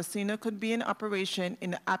how a Racino could be in operation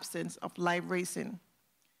in the absence of live racing.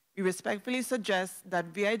 We respectfully suggest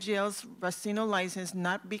that VIGL's Racino license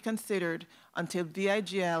not be considered until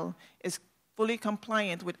VIGL is fully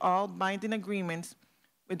compliant with all binding agreements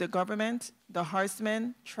with the government, the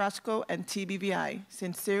horsemen, Trashco, and TBVI.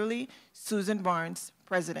 Sincerely, Susan Barnes,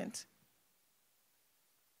 President.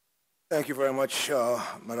 Thank you very much,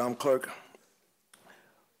 Madam Clerk.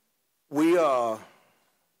 We are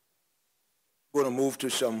going to move to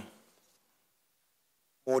some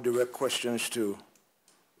more direct questions to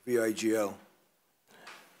VIGL.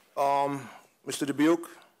 Mr. Dubuque,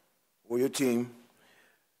 or your team,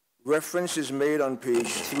 reference is made on page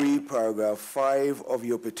 3, paragraph 5 of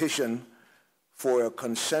your petition for a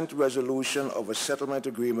consent resolution of a settlement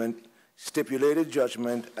agreement, stipulated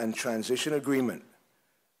judgment, and transition agreement.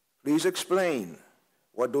 Please explain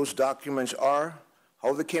what those documents are,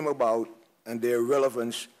 how they came about, and their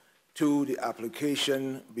relevance to the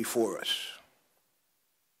application before us.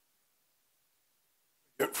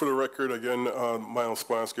 For the record, again, Miles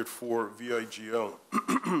Plaskett for VIGL.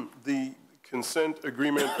 The consent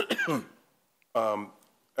agreement,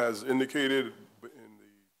 as indicated in the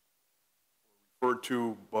referred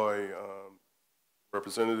to by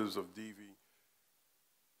representatives of DV,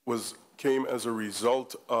 came as a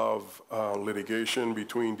result of litigation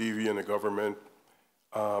between DV and the government,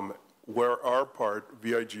 where our part,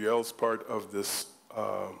 VIGL's part of this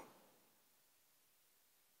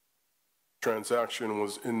transaction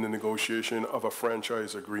was in the negotiation of a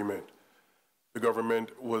franchise agreement. The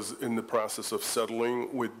government was in the process of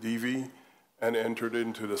settling with DV and entered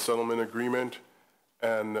into the settlement agreement,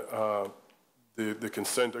 and the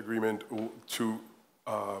consent agreement to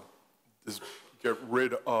get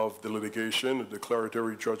rid of the litigation, the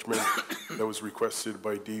declaratory judgment that was requested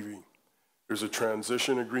by DV. There's a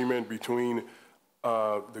transition agreement between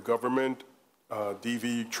the government,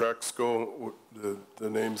 DV, Trashco, the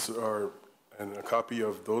names are, and a copy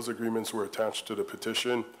of those agreements were attached to the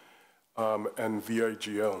petition, and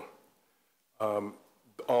VIGL.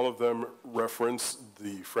 All of them reference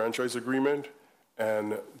the franchise agreement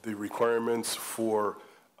and the requirements for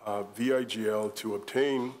VIGL to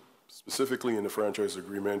obtain, specifically in the franchise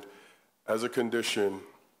agreement, as a condition,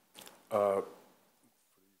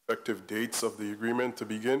 effective dates of the agreement to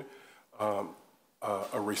begin, a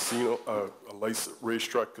Racino, a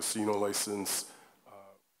racetrack casino license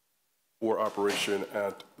for operation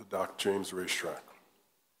at the Doc James Racetrack.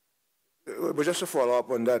 But just to follow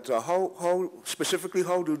up on that, how specifically,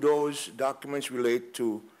 how do those documents relate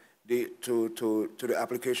to the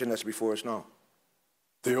application that's before us now?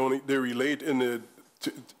 They relate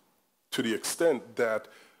to the extent that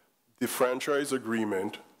the franchise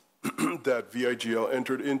agreement that VIGL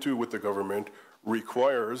entered into with the government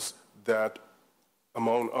requires that,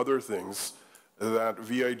 among other things, that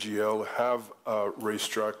VIGL have a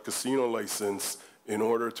racetrack casino license in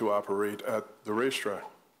order to operate at the racetrack.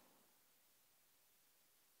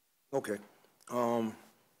 Okay.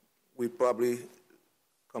 We probably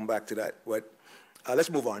come back to that, but let's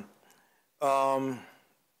move on.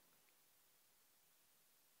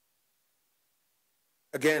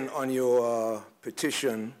 Again, on your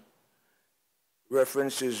petition,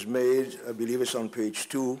 reference is made, I believe it's on page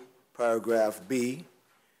 2, paragraph B,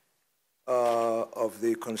 of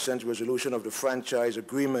the consent resolution of the franchise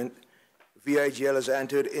agreement VIGL has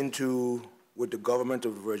entered into with the government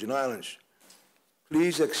of the Virgin Islands.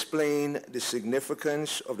 Please explain the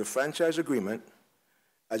significance of the franchise agreement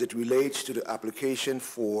as it relates to the application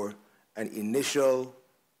for an initial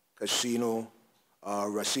casino,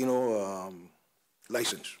 Racino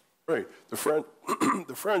license. Right.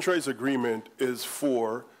 The franchise agreement is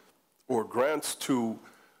for, or grants to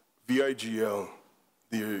VIGL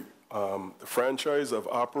the franchise of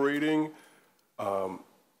operating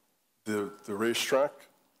the racetrack,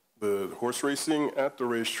 the horse racing at the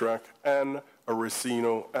racetrack, and a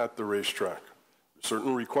Racino at the racetrack.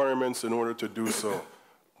 Certain requirements in order to do so.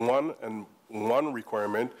 One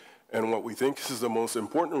requirement, and what we think is the most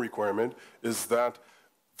important requirement, is that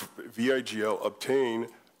VIGL obtain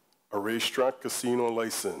a racetrack casino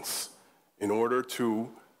license in order to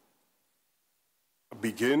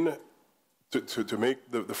begin to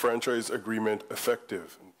make the franchise agreement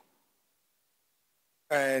effective.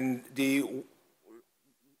 And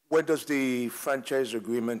when does the franchise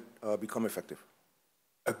agreement become effective?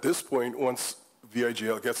 At this point, once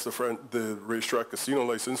VIGL gets the racetrack casino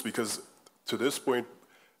license, because to this point,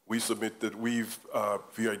 we submit that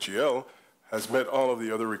VIGL has met all of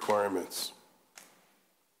the other requirements.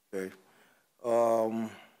 Okay.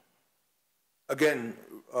 Again,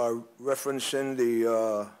 referencing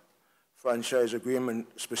the franchise agreement,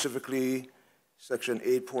 specifically section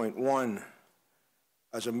 8.1,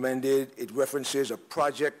 as amended, it references a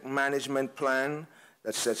project management plan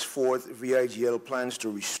that sets forth VIGL plans to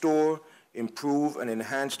restore, improve, and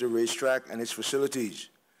enhance the racetrack and its facilities.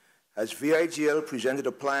 Has VIGL presented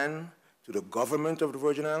a plan to the government of the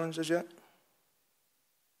Virgin Islands as yet?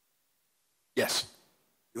 Yes.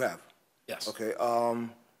 You have? Yes. Okay.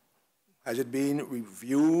 Has it been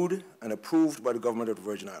reviewed and approved by the government of the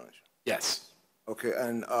Virgin Islands? Yes. Okay,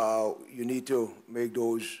 and you need to make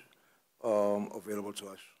those available to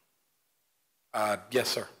us? Yes,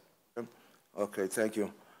 sir. Okay, thank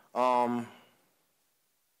you. I'll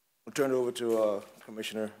turn it over to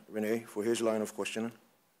Commissioner Renee for his line of questioning.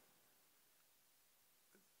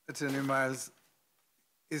 Attorney Miles,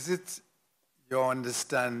 is it your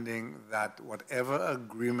understanding that whatever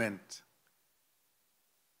agreement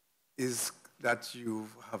is that you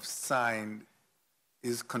have signed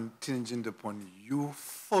is contingent upon you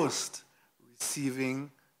first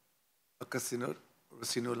receiving a casino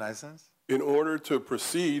license? In order to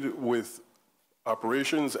proceed with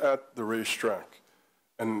operations at the racetrack,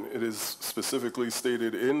 and it is specifically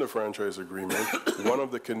stated in the franchise agreement, one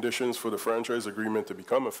of the conditions for the franchise agreement to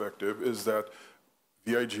become effective is that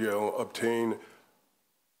VIGL obtain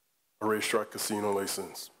a racetrack casino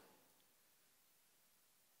license.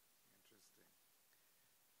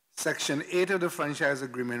 Section 8 of the franchise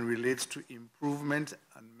agreement relates to improvement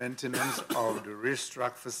and maintenance of the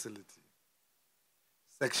racetrack facility.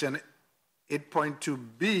 Section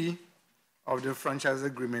 8.2b of the franchise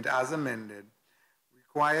agreement, as amended,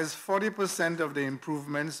 requires 40% of the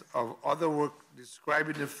improvements of other work described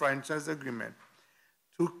in the franchise agreement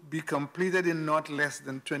to be completed in not less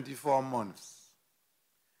than 24 months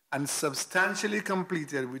and substantially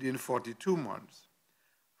completed within 42 months.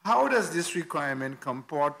 How does this requirement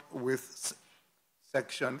comport with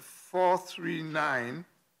section 439G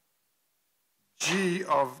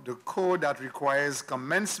of the code that requires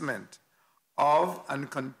commencement of and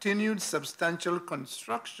continued substantial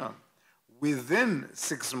construction within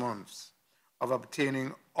 6 months of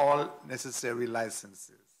obtaining all necessary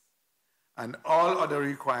licenses and all other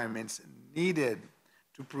requirements needed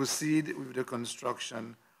to proceed with the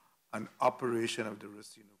construction and operation of the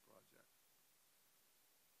Racino project?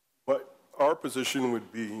 But our position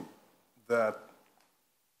would be that,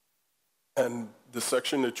 and the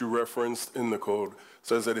section that you referenced in the code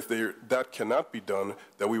says that if that cannot be done,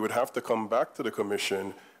 that we would have to come back to the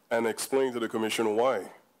commission and explain to the commission why.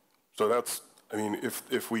 So that's, I mean,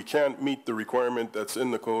 if we can't meet the requirement that's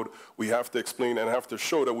in the code, we have to explain and have to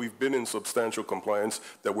show that we've been in substantial compliance,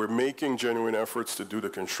 that we're making genuine efforts to do the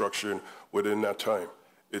construction within that time.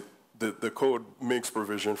 The code makes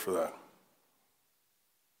provision for that.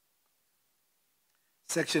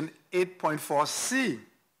 Section 8.4C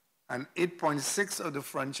and 8.6 of the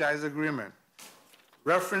franchise agreement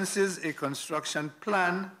references a construction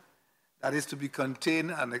plan that is to be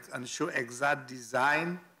contained and show exact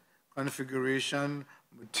design, configuration,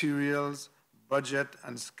 materials, budget,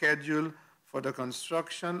 and schedule for the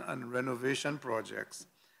construction and renovation projects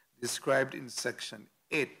described in Section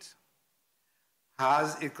 8.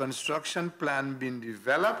 Has a construction plan been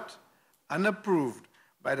developed and approved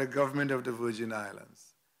by the government of the Virgin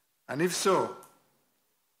Islands? And if so,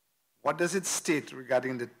 what does it state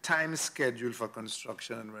regarding the time schedule for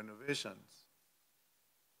construction and renovations?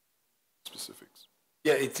 Specifics.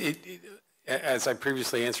 Yeah, as I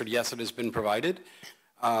previously answered, yes, it has been provided,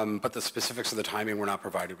 but the specifics of the timing were not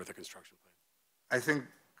provided with the construction plan. I think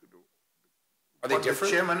what the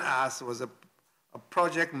chairman asked was a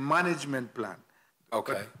project management plan.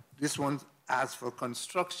 Okay. But this one asked for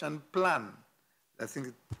construction plan. I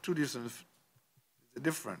think two different, the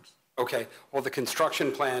difference. Okay, well, the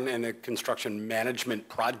construction plan and the construction management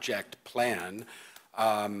project plan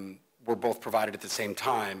were both provided at the same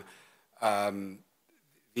time. I'd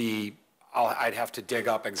have to dig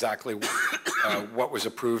up exactly what was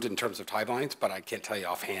approved in terms of timelines, but I can't tell you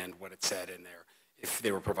offhand what it said in there, if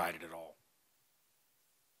they were provided at all.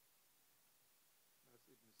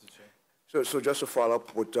 So just to follow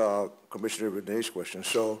up with Commissioner Renee's question.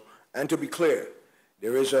 So, and to be clear,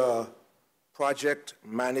 there is a project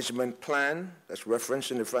management plan that's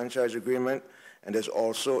referenced in the franchise agreement, and there's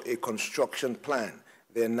also a construction plan.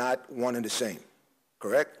 They're not one and the same,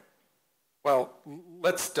 correct? Well,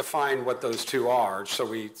 let's define what those two are so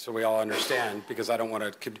we all understand, because I don't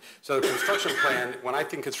want to, so the construction plan, when I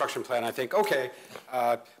think construction plan, I think, okay,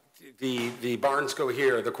 the barns go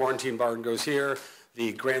here, the quarantine barn goes here,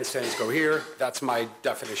 the grandstands go here. That's my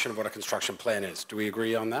definition of what a construction plan is. Do we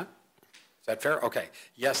agree on that? Is that fair? Okay.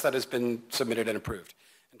 Yes, that has been submitted and approved.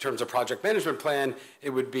 In terms of project management plan, it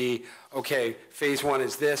would be, okay, phase one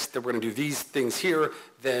is this, then we're going to do these things here,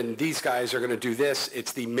 then these guys are going to do this.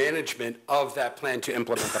 It's the management of that plan to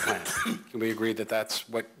implement the plan. Can we agree that that's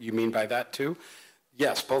what you mean by that too?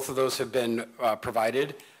 Yes, both of those have been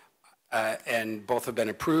provided and both have been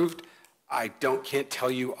approved. I can't tell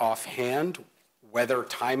you offhand whether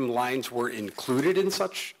timelines were included in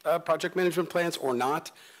such project management plans or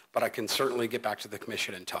not, but I can certainly get back to the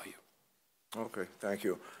commission and tell you. Okay, thank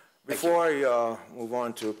you. Before I move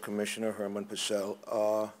on to Commissioner Herman Purcell,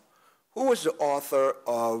 who was the author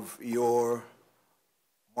of your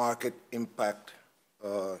market impact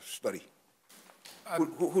study?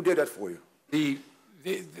 Who did that for you?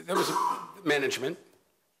 There was management.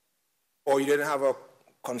 Or you didn't have a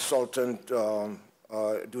consultant do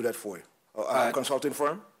that for you? A consulting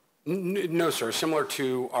firm? No, sir. Similar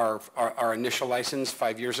to our initial license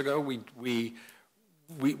 5 years ago, we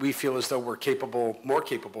feel as though we're more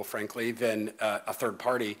capable, frankly, than a third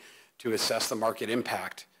party to assess the market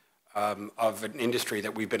impact of an industry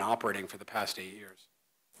that we've been operating for the past 8 years.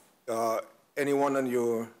 Anyone on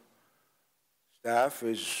your staff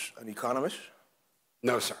is an economist?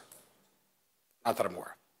 No, sir. Not that I'm aware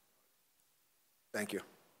of. Thank you.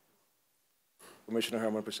 Commissioner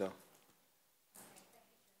Herman Purcell.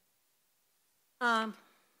 I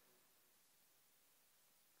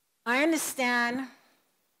understand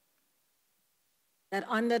that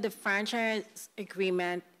under the franchise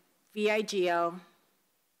agreement, VIGL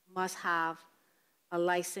must have a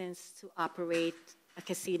license to operate a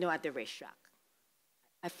casino at the racetrack.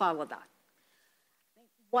 I follow that.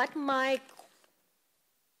 What my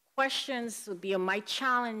questions would be, or my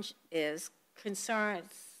challenge is,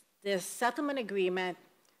 concerns the settlement agreement,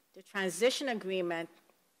 the transition agreement,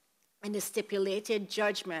 and the stipulated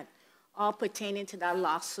judgment, all pertaining to that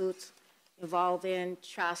lawsuit involving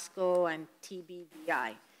Trasco and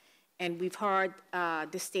TBVI. And we've heard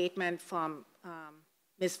the statement from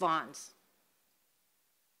Ms. Vons.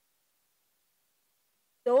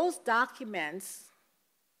 Those documents,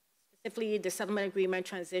 specifically the settlement agreement,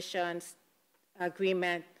 transition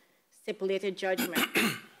agreement, stipulated judgment,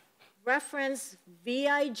 reference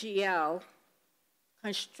VIGL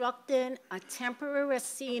constructing a temporary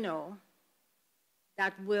Racino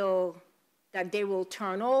that they will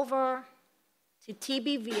turn over to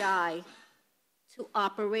TBVI to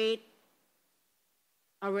operate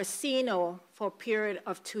a Racino for a period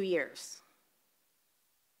of 2 years.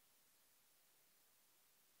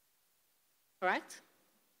 Correct?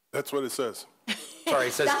 That's what it says. Sorry,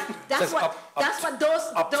 it says, That's what those,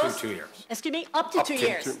 up to 2 years. excuse me, up to Up 2 to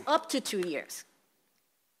years, up to 2 years.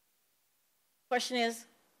 Question is,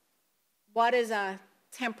 what is a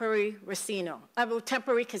temporary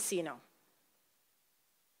temporary casino?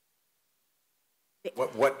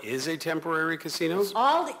 What is a temporary casino?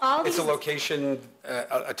 It's a location,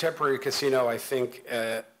 a temporary casino, I think,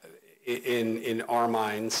 in our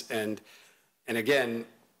minds, and again,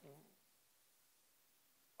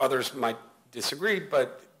 others might disagree,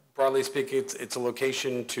 but broadly speaking, it's a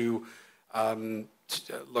location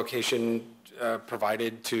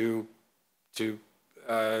provided to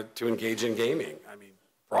engage in gaming. I mean,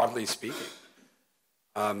 broadly speaking.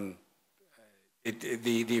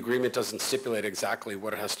 The agreement doesn't stipulate exactly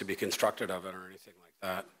what it has to be constructed of it or anything like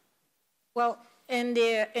that. Well, in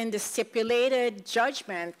the stipulated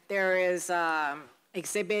judgment, there is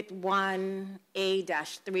Exhibit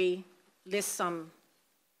 1A-3 lists some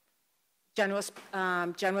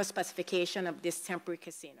general specification of this temporary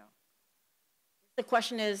casino. The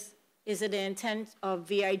question is it the intent of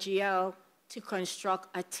VIGL to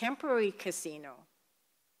construct a temporary casino?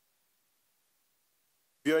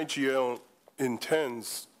 VIGL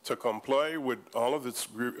intends to comply with all of its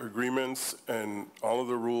agreements and all of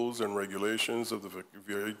the rules and regulations of the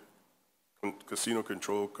VI Casino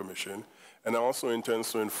Control Commission, and also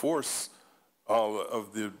intends to enforce all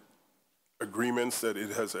of the agreements that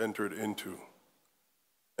it has entered into.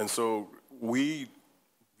 And so we,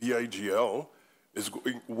 VIGL,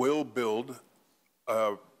 will build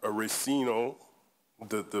a Racino,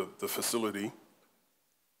 the facility.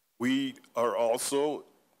 We are also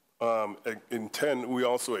we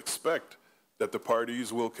also expect that the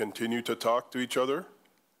parties will continue to talk to each other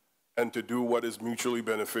and to do what is mutually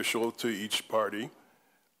beneficial to each party,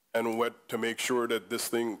 and to make sure that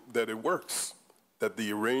that it works, that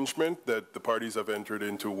the arrangement that the parties have entered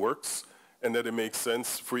into works, and that it makes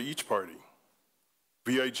sense for each party.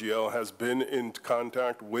 VIGL has been in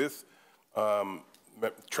contact with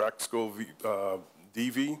Traxco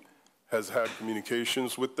DV, has had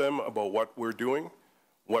communications with them about what we're doing,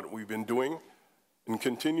 what we've been doing, and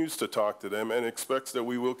continues to talk to them and expects that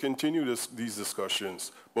we will continue these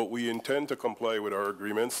discussions. But we intend to comply with our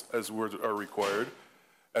agreements as are required,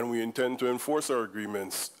 and we intend to enforce our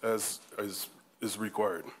agreements as is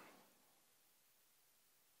required.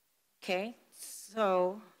 Okay,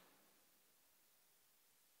 so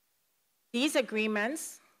these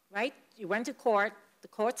agreements, right? You went to court, the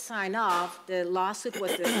court signed off, the lawsuit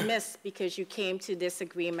was dismissed because you came to this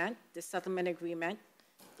agreement, the settlement agreement,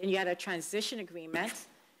 and you had a transition agreement,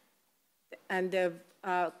 and the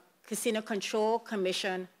Casino Control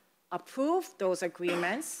Commission approved those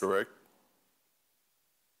agreements. Correct.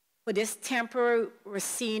 For this temporary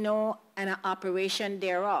Racino and an operation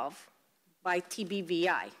thereof by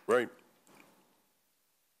TBVI. Right.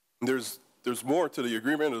 There's more to the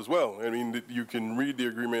agreement as well. I mean, you can read the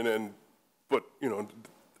agreement but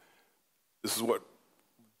this is what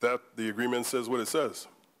the agreement says what it says.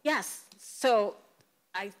 Yes, so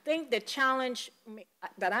I think the challenge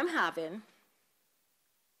that I'm having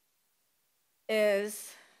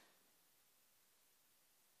is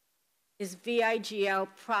VIGL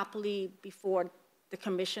properly before the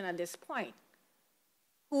commission at this point?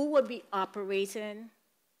 Who would be operating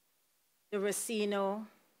the Racino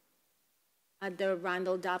at the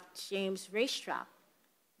Randall James racetrack?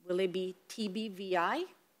 Will it be TBVI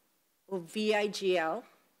or VIGL?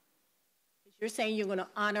 You're saying you're going to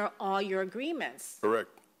honor all your agreements. Correct.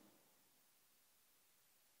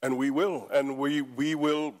 And we will,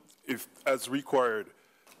 if as required.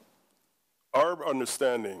 Our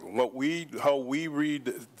understanding, how we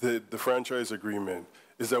read the franchise agreement,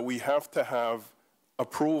 is that we have to have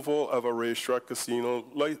approval of a racetrack casino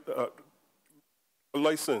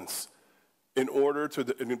license in order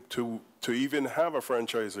to even have a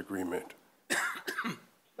franchise agreement.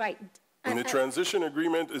 Right. And the transition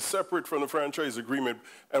agreement is separate from the franchise agreement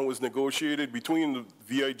and was negotiated between the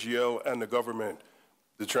VIGL and the government.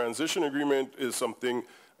 The transition agreement is something,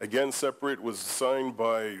 again, separate, was signed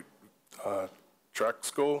by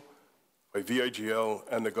Traxco, by VIGL,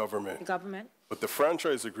 and the government. The government. But the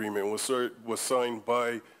franchise agreement was signed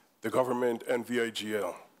by the government and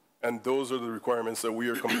VIGL. And those are the requirements that we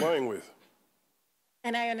are complying with.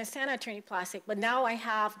 And I understand, Attorney Plastic, but now I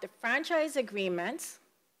have the franchise agreements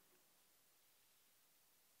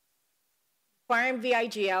requiring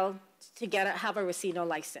VIGL to have a Racino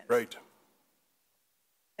license. Right.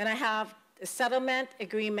 Then I have the settlement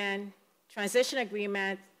agreement, transition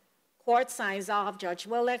agreement, court signs off, Judge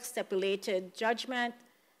Willick stipulated judgment.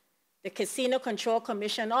 The Casino Control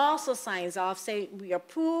Commission also signs off, say we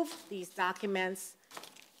approve these documents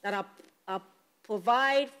that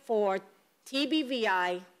provide for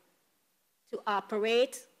TBVI to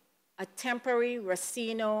operate a temporary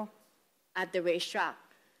Racino at the racetrack.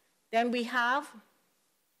 Then we have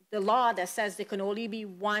the law that says there can only be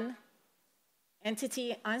one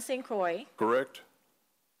entity on St. Croix. Correct.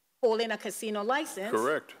 Holding a casino license.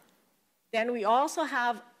 Correct. Then we also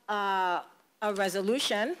have a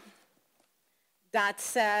resolution that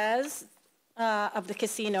says, of the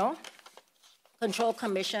Casino Control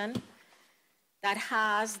Commission, that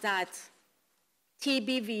has that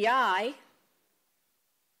TBVI,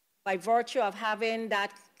 by virtue of having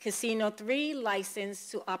that Casino 3 license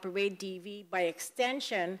to operate DV, by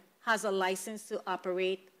extension, has a license to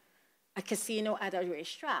operate a casino at a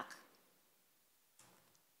racetrack.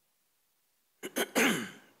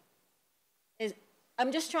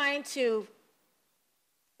 I'm just trying to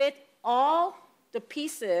fit all the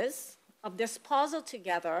pieces of this puzzle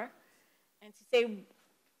together and to say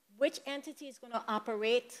which entity is going to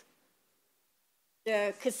operate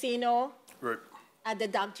the casino at the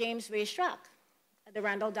Doc James racetrack, at the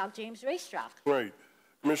Randall Doc James racetrack. Right.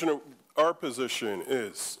 Commissioner, our position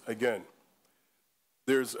is, again,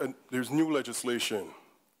 there's new legislation.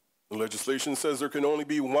 The legislation says there can only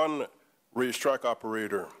be one racetrack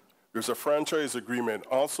operator. There's a franchise agreement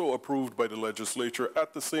also approved by the legislature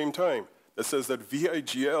at the same time that says that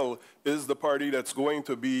VIGL is the party that's going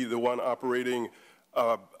to be the one operating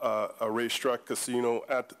a racetrack casino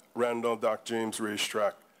at Randall Doc James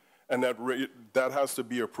racetrack. And that has to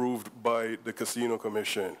be approved by the Casino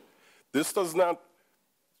Commission. This does not,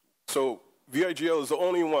 so VIGL is the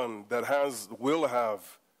only one that will have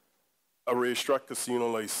a racetrack casino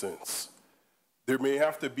license. There may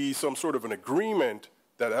have to be some sort of an agreement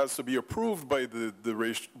that has to be approved by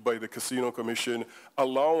the Casino Commission,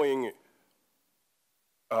 allowing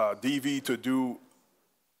DV to do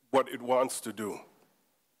what it wants to do,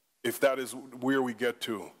 if that is where we get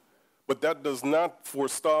to. But that does not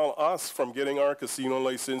forestall us from getting our casino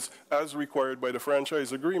license as required by the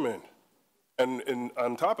franchise agreement. And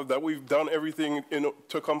on top of that, we've done everything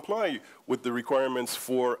to comply with the requirements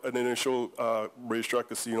for an initial racetrack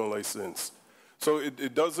casino license. So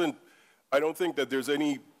it doesn't, I don't think that there's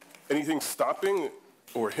anything stopping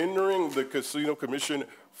or hindering the Casino Commission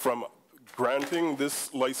from granting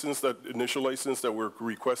this license, that initial license that we're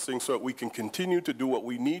requesting, so that we can continue to do what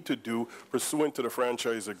we need to do pursuant to the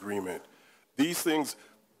franchise agreement. These things,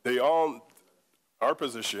 they all, our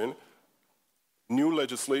position, new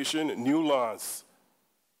legislation, new laws.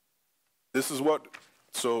 This is what,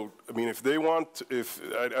 so, I mean, if they want,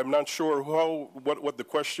 I'm not sure what the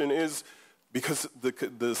question is, because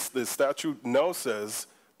the statute now says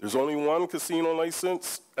there's only one casino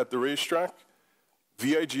license at the racetrack.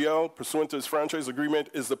 VIGL, pursuant to its franchise agreement,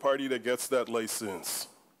 is the party that gets that license.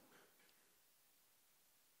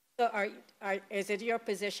 So is it your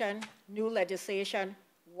position, new legislation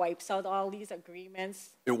wipes out all these agreements?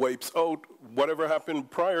 It wipes out whatever happened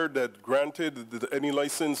prior that granted any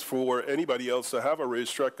license for anybody else to have a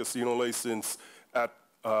racetrack casino license at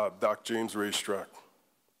Doc James Racetrack.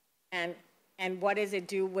 And what does it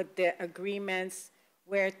do with the agreements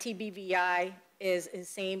where TBVI is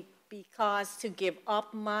saying, because to give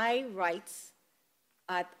up my rights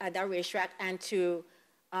at that racetrack and to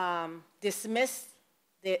dismiss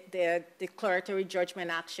the declaratory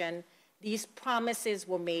judgment action, these promises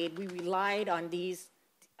were made. We relied on these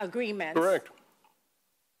agreements. Correct.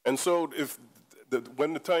 And so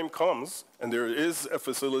when the time comes and there is a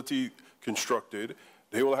facility constructed,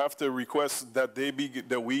 they will have to request that they be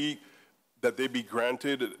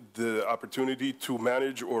granted the opportunity to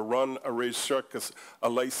manage or run a racetrack, a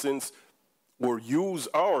license, or use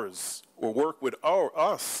ours or work with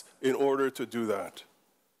us in order to do that.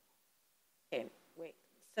 Okay, wait.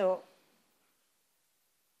 So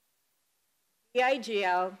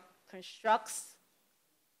VIGL constructs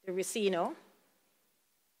the Racino.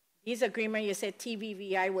 These agreements, you said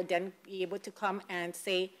TBVI would then be able to come and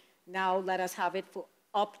say, now let us have it for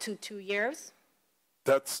up to 2 years?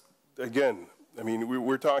 That's, again, I mean,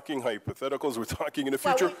 we're talking hypotheticals, we're talking in the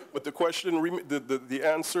future, but the question, the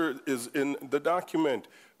answer is in the document.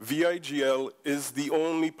 VIGL is the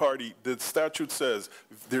only party, the statute says,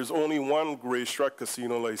 there's only one racetrack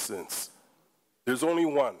casino license. There's only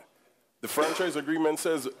one. The franchise agreement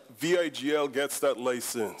says VIGL gets that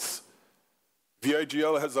license.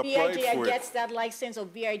 VIGL has applied for it. VIGL gets that license, or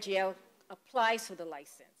VIGL applies for the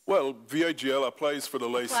license? Well, VIGL applies for the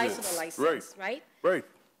license. Applies for the license, right? Right.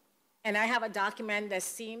 And I have a document that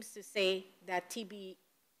seems to say that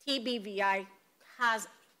TBVI has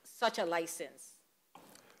such a license,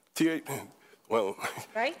 Well,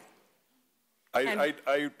 right?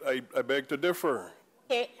 I beg to differ.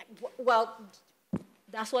 Okay, well,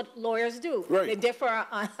 that's what lawyers do. Right. They differ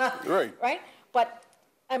on, Right. right? But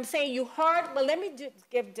I'm saying you heard, well, let me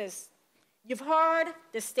give this. You've heard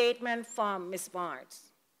the statement from Ms.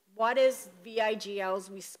 Barnes. What is VIGL's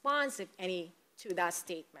response, if any, to that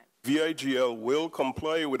statement? VIGL will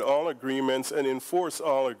comply with all agreements and enforce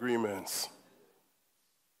all agreements.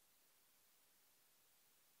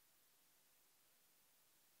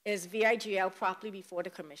 Is VIGL properly before the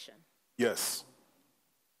commission? Yes.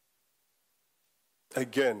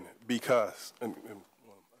 Again, because, and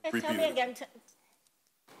repeat Tell me it. again.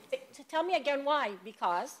 Tell me again why.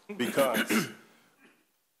 Because? Because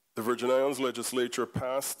the Virgin Islands legislature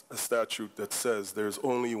passed a statute that says there's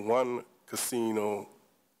only one casino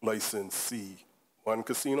licensee, one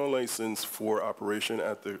casino license for operation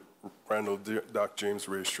at the Randall Doc James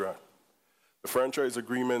Racetrack. The franchise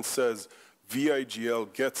agreement says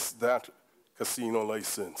VIGL gets that casino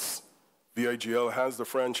license. VIGL has the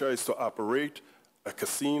franchise to operate a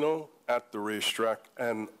casino at the racetrack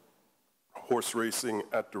and horse racing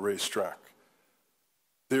at the racetrack.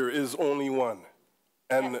 There is only one,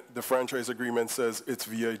 and the franchise agreement says it's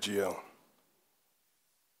VIGL.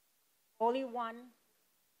 Only one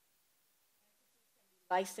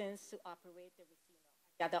license to operate the Racino.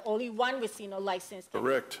 Yeah, the only one Racino license.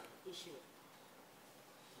 Correct. Issued.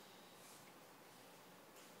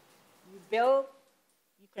 You build,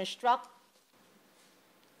 you construct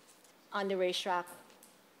on the racetrack.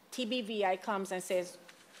 TBVI comes and says,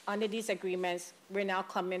 under these agreements, we're now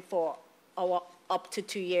coming for our up to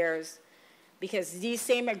 2 years, because these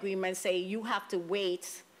same agreements say you have to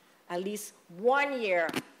wait at least 1 year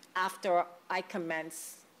after I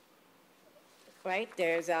commence, right?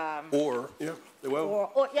 There's Or, yeah,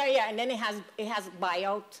 well. or yeah, and then it has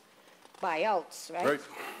buyouts, right? Right.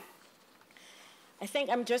 I think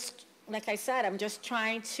I'm just, like I said, I'm just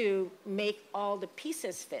trying to make all the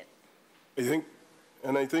pieces fit. I think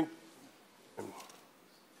I'm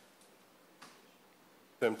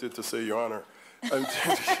tempted to say, Your Honor, I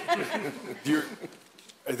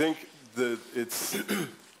think that it's,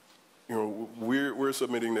 we're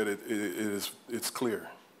submitting that it's clear.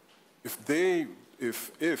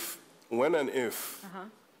 When and if,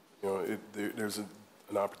 there's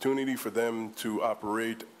an opportunity for them to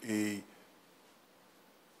operate a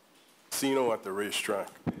casino at the racetrack,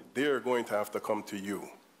 they are going to have to come to you.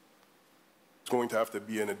 It's going to have to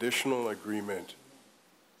be an additional agreement,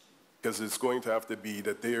 because it's going to have to be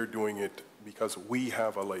that they are doing it because we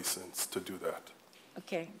have a license to do that.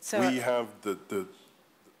 Okay, so We have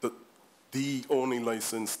the only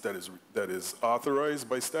license that is authorized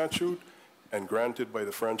by statute and granted by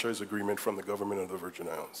the franchise agreement from the government of the Virgin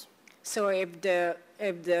Islands. So if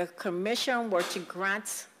the commission were to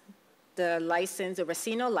grant the license, the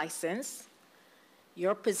Racino license,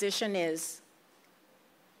 your position is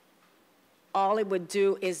all it would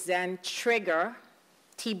do is then trigger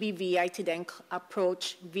TBVI to then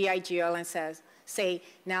approach VIGL and say,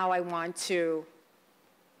 now I want to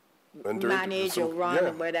manage or run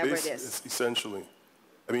or whatever it is. Essentially.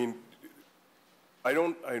 I mean, I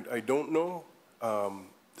don't know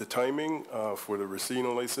the timing for the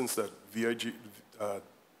Racino license that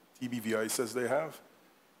TBVI says they have.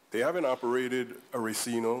 They haven't operated a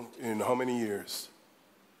Racino in how many years?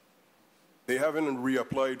 They haven't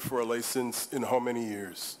reapplied for a license in how many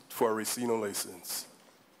years for a Racino license?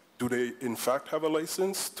 Do they, in fact, have a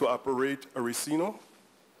license to operate a Racino?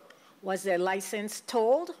 Was their license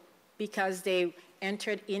told because they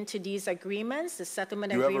entered into these agreements, the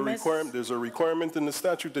settlement agreements? There's a requirement in the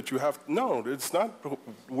statute that you have, no, it's not,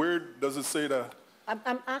 where does it say that?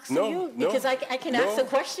 I'm asking you because I can ask the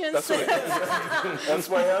questions. That's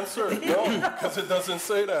my answer. No, because it doesn't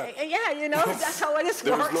say that. Yeah, that's how it works.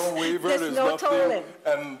 There's no waiver, there's no nothing. tolling.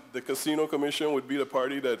 And the Casino Commission would be the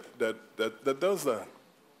party that does that.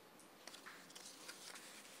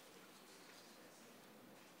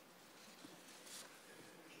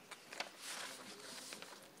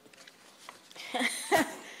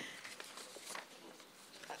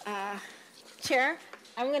 Chair,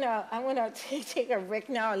 I'm gonna take a break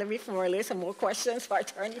now and let me formulate some more questions for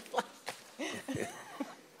Attorney Fly.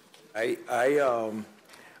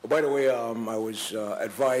 By the way, I was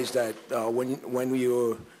advised that when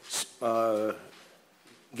you're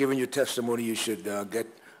giving your testimony, you should get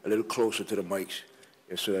a little closer to the mics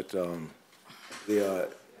so that the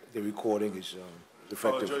recording is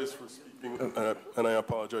effective. I apologize for speaking, and I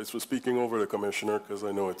apologize for speaking over the commissioner because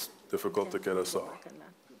I know it's difficult to get us all.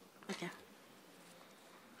 Okay.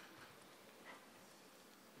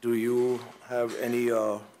 do you have any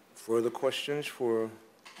further questions for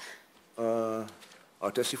our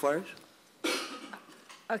testifiers?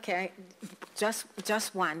 Okay,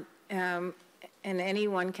 just one, and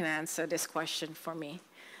anyone can answer this question for me.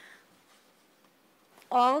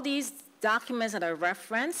 All these documents that are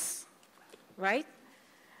referenced, right,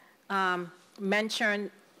 mention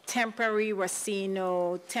temporary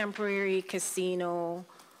Racino, temporary casino.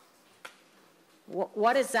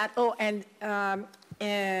 What is that? Oh, and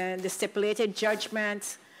the stipulated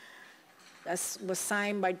judgment that was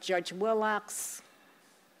signed by Judge Willocks.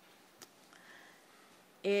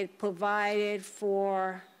 It provided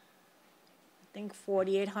for, I think,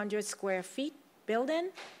 4,800 square feet building.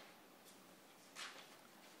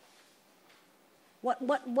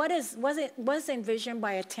 Was envisioned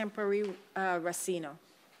by a temporary Racino?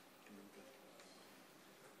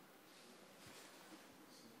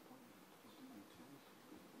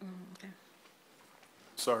 Okay.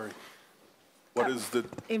 Sorry. What is the?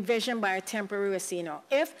 Envisioned by a temporary Racino.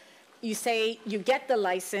 If you say you get the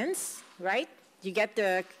license, right? You get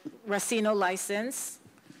the Racino license,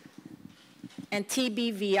 and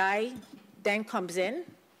TBVI then comes in,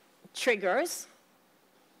 triggers.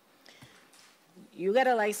 You get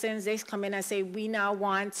a license, they come in and say, we now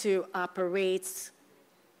want to operate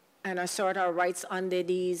and assert our rights under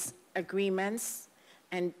these agreements,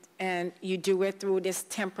 and you do it through this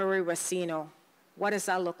temporary Racino. What does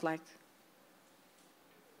that look like?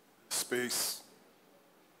 Space.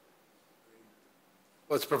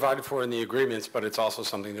 Well, it's provided for in the agreements, but it's also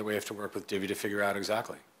something that we have to work with Divvy to figure out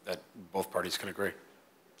exactly, that both parties can agree.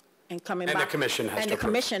 And coming And back. the commission has to approve. And the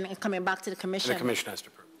commission, and coming back to the commission. And the commission has to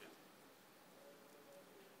approve.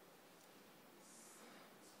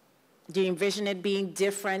 Do you envision it being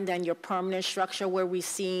different than your permanent structure where we've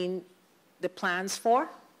seen the plans for?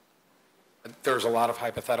 There's a lot of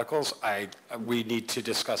hypotheticals. We need to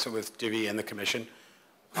discuss it with Divvy and the commission.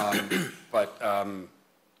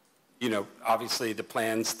 You know, obviously the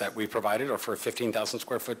plans that we provided are for a 15,000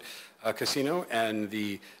 square foot casino, and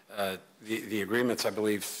the agreements, I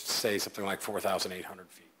believe, say something like 4,800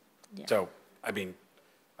 feet. Yeah. So, I mean,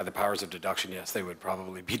 by the powers of deduction, yes, they would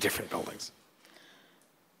probably be different buildings.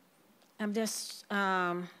 I'm just,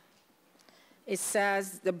 it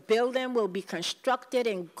says the building will be constructed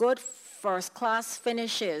in good first-class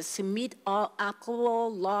finishes to meet all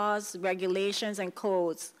applicable laws, regulations, and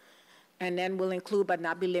codes, and then will include but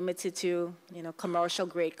not be limited to, you know,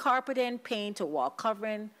 commercial-grade carpeting, paint, or wall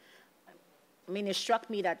covering. I mean, it struck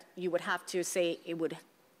me that you would have to say it would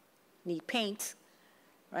need paint,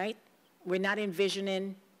 right? We're not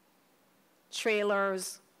envisioning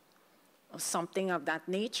trailers or something of that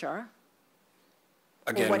nature.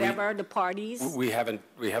 Again, or whatever the parties. We haven't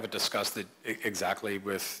discussed it exactly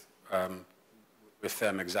with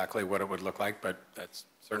them exactly what it would look like, but that's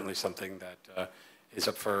certainly something that is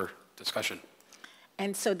up for discussion.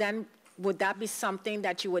 And so then, would that be something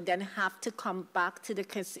that you would then have to come back to the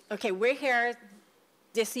okay? We're here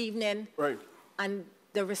this evening, right? On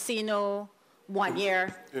the Racino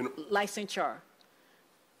one-year licensure.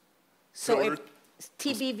 So if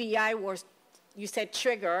TBVI was, you said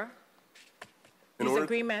trigger. These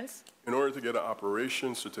agreements? In order to get an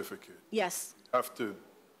operation certificate. Yes. You have to,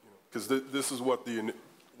 because this is what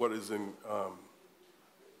is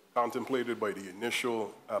contemplated by the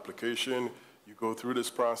initial application. You go through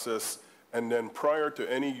this process, and then prior to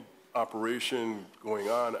any operation going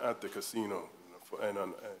on at the casino, and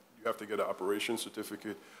you have to get an operation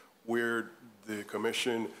certificate where the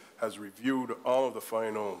commission has reviewed all of the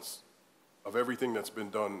finals of everything that's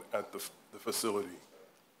been done at the facility.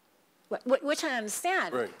 Which I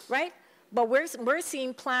understand, right? But we're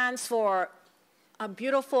seeing plans for a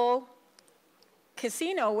beautiful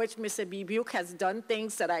casino, which Mr. Bubuque has done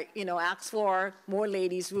things that asked for more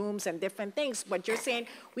ladies' rooms and different things. But you're saying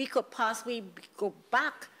we could possibly go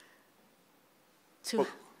back to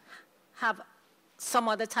have some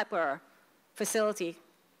other type of facility.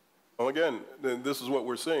 Well, again, this is what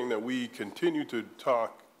we're saying, that we continue to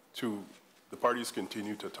talk to, the parties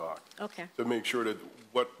continue to talk. Okay. To make sure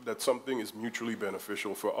that something is mutually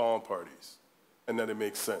beneficial for all parties, and that it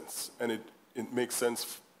makes sense. And it makes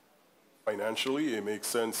sense financially, it makes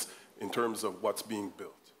sense in terms of what's being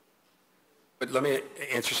built. But let me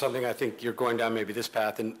answer something. I think you're going down maybe this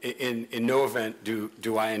path, and in no event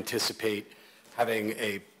do I anticipate having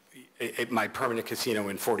my permanent casino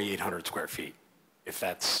in 4,800 square feet, if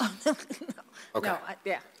that's... No. Okay. No,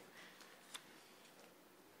 yeah.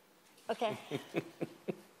 Okay.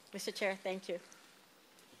 Mr. Chair, thank you.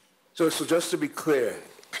 So just to be clear,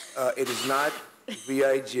 it is not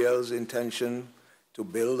VIGL's intention to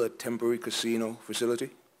build a temporary casino facility?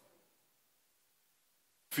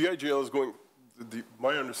 VIGL is going,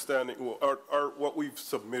 my understanding, well, what we've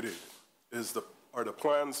submitted are the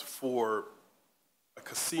plans for a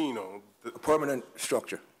casino. A permanent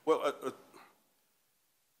structure. Well,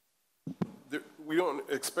 we don't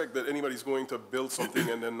expect that anybody's going to build something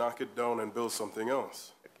and then knock it down and build something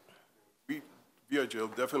else.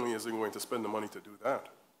 VIGL definitely isn't going to spend the money to do that.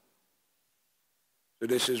 So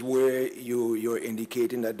this is where you're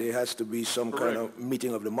indicating that there has to be some Correct. kind of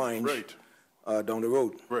meeting of the minds Right. Down the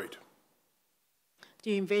road. Right. Do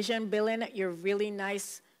you envision building your really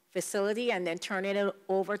nice facility and then turning it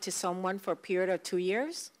over to someone for a period of 2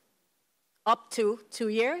 years? Up to 2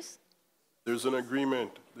 years? There's an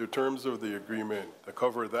agreement, the terms of the agreement that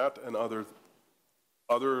cover that and other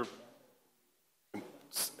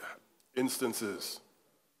instances.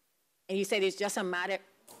 And you said it's just a matter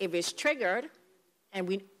if it's triggered, and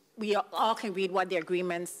we all can read what the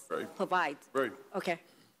agreements provide. Right. Okay.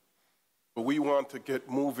 But we want to get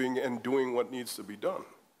moving and doing what needs to be done.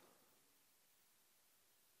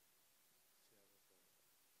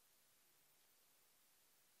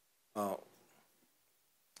 Are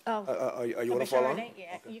you want to follow on? Renee?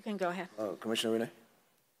 Yeah, okay. You can go ahead. Commissioner Renee?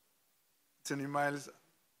 Attorney Miles,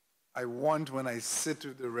 I want when I sit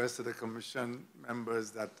with the rest of the commission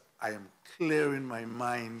members that I am clear in my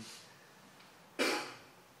mind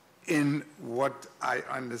in what I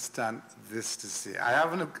understand this to say.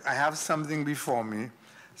 I have something before me,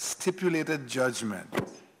 stipulated judgment.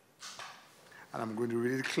 And I'm going to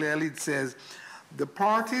read it clearly. It says, the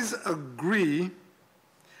parties agree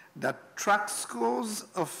that Traxco's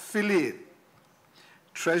affiliate,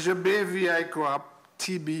 Treasure Bay VI Co-op,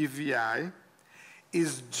 TBVI,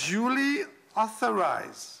 is duly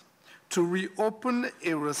authorized to reopen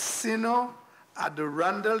a Racino at the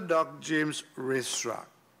Randall Dock James Racetrack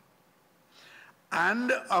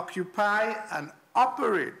and occupy and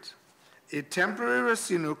operate a temporary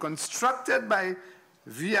Racino constructed by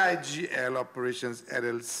VIGL Operations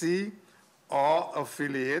LLC or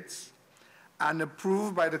affiliates and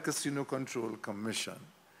approved by the Casino Control Commission.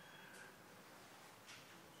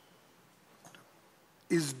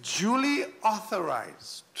 Is duly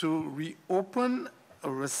authorized to reopen a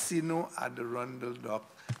Racino at the Rundle Dock,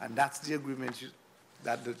 and that's the agreement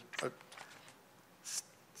that the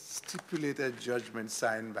stipulated judgment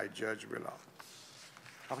signed by Judge Willard.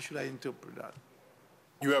 How should I interpret that?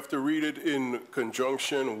 You have to read it in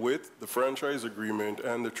conjunction with the franchise agreement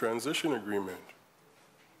and the transition agreement,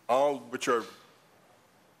 all which are,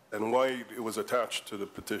 and why it was attached to the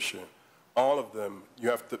petition. All of them, you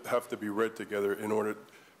have to be read together in order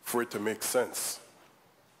for it to make sense.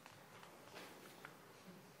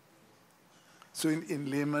 So in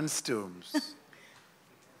layman's terms,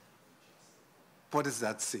 what does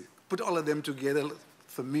that say? Put all of them together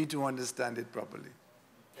for me to understand it properly.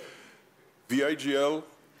 VIGL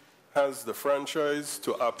has the franchise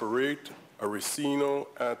to operate a Racino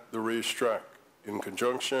at the racetrack in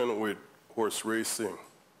conjunction with horse racing.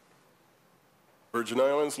 Virgin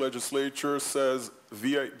Islands legislature says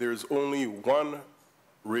there's only one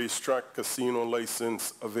racetrack casino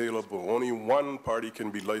license available. Only one party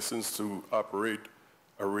can be licensed to operate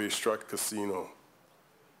a racetrack casino.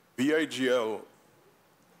 VIGL,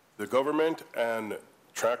 the government, and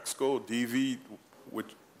Traxco, DV,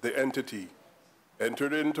 which the entity,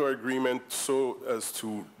 entered into agreement so as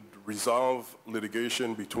to resolve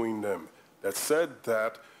litigation between them that said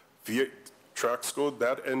that Traxco,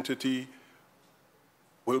 that entity,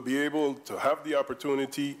 will be able to have the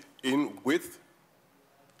opportunity with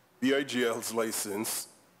VIGL's license,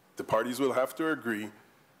 the parties will have to agree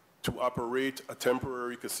to operate a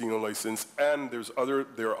temporary casino license, and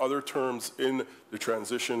there are other terms in the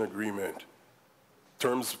transition agreement.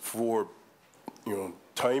 Terms for,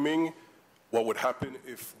 timing, what would happen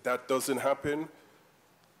if that doesn't happen,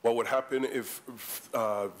 what would happen if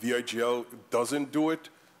VIGL doesn't do it,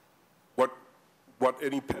 what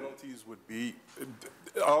any penalties would be,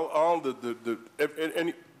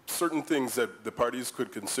 any certain things that the parties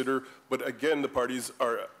could consider. But again, the parties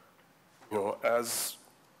are, as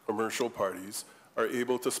commercial parties, are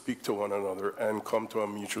able to speak to one another and come to a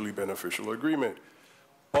mutually beneficial agreement.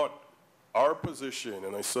 But our position,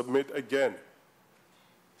 and I submit again,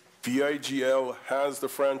 VIGL has the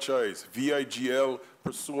franchise. VIGL,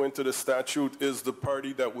 pursuant to the statute, is the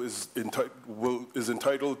party that is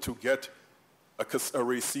entitled to get a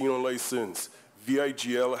Racino license.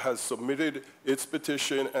 VIGL has submitted its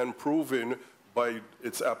petition and proven by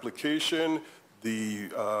its application, the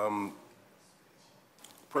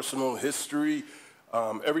personal history,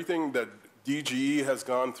 everything that DGE has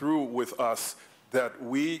gone through with us, that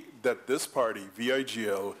this party,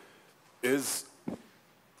 VIGL,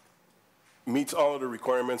 meets all of the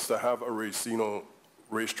requirements to have a Racino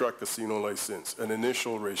racetrack casino license, an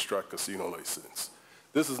initial racetrack casino license.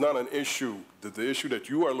 This is not an issue. The issue that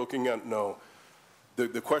you are looking at now,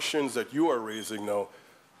 the questions that you are raising now,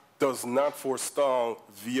 does not forestall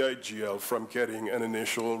VIGL from getting an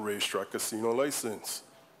initial racetrack casino license.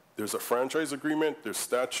 There's a franchise agreement, there's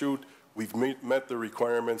statute, we've met the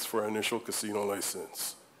requirements for an initial casino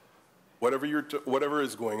license. Whatever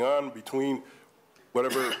is going on between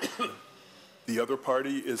whatever the other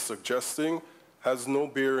party is suggesting has no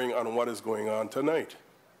bearing on what is going on tonight.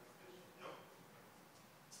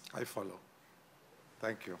 I follow.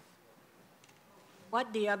 Thank you.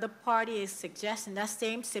 What the other party is suggesting, that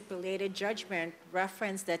same stipulated judgment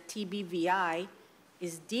reference that TBVI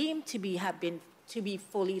is deemed to be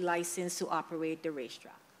fully licensed to operate the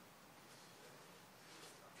racetrack.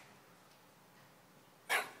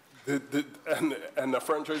 And the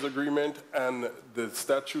franchise agreement and the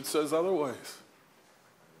statute says otherwise.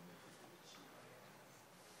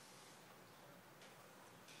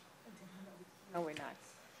 No, we're not.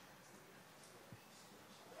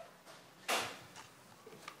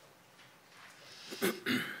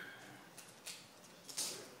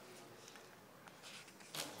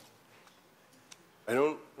 I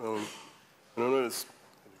don't know. I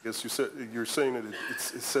guess you're saying that it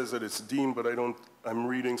says that it's deemed, but I'm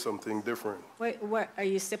reading something different. Wait, what, are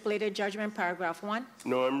you stipulated judgment paragraph 1?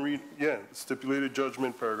 No, stipulated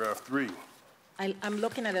judgment paragraph 3. I'm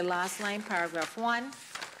looking at the last line, paragraph 1.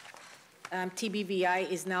 TBVI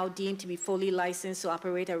is now deemed to be fully licensed to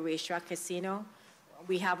operate a racetrack casino.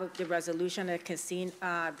 We have the resolution of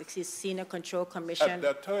the Casino Control Commission. At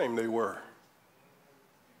that time, they were.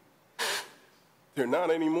 They're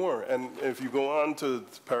not anymore. And if you go on to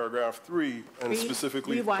paragraph 3, and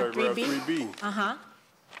specifically paragraph 3B.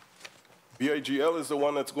 VIGL is the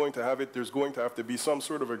one that's going to have it. There's going to have to be some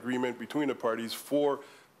sort of agreement between the parties for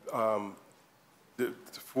them,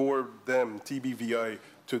 TBVI,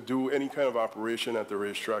 to do any kind of operation at the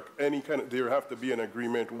racetrack. There have to be an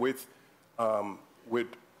agreement with VIGL.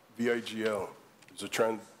 There's a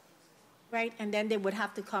trend. Right, and then they would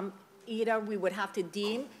have to come, either we would have to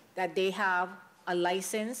deem that they have a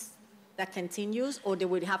license that continues, or they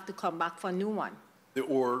would have to come back for a new one. They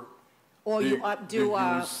work with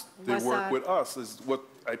us, is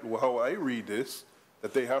how I read this,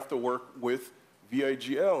 that they have to work with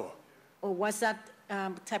VIGL. Or what's that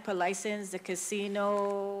type of license, the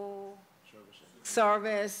casino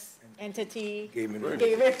service entity? Gaming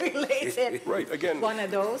related. Right, again. One of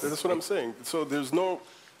those. That's what I'm saying. So there's no,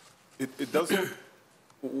 it doesn't,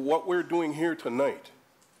 what we're doing here tonight,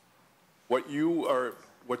 what you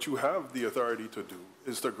have the authority to do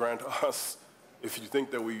is to grant us, if you think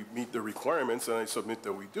that we meet the requirements, and I submit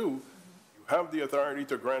that we do, you have the authority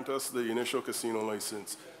to grant us the initial casino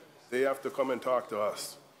license. They have to come and talk to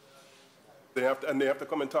us. They have to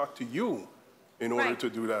come and talk to you in order to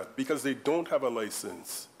do that, because they don't have a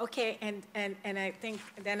license. Okay, and I think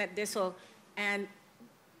then this will, and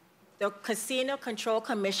the Casino Control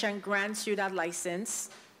Commission grants you that license,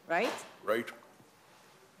 right? Right.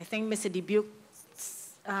 I think, Mr. Dubuque,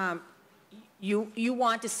 you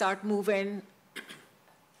want to start moving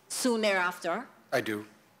soon thereafter. I do.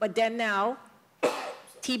 But then now,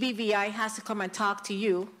 TBVI has to come and talk to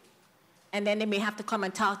you, and then they may have to come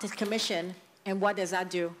and talk to the commission, and what does that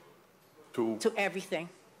do to everything,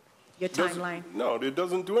 your timeline? No, it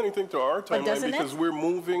doesn't do anything to our timeline because we're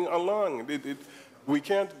moving along. We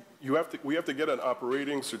have to get an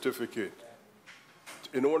operating certificate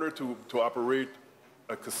in order to operate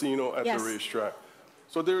a casino at the racetrack.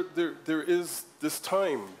 So there is this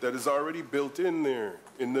time that is already built in there,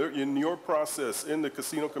 in your process, in the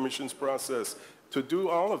Casino Commission's process, to do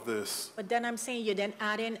all of this. But then I'm saying you then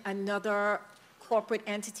add in another corporate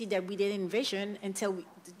entity that we didn't envision until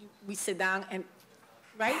we sit down and,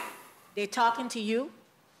 right? They're talking to you,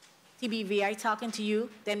 TBVI talking to you,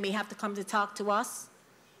 then may have to come to talk to us.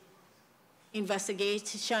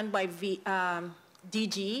 Investigation by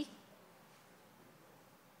DG.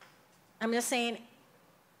 I'm just saying,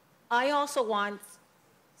 I also want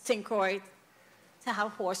Syncroid to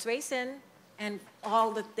have horse racing and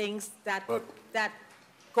all the things that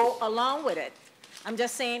go along with it. I'm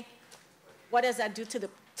just saying, what does that do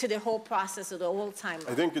to the whole process of the whole timeline?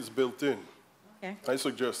 I think it's built in. Okay. I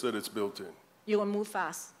suggest that it's built in. You will move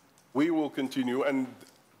fast. We will continue, and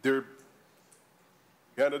we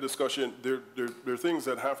had a discussion. There are things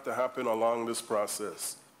that have to happen along this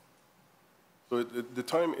process. So the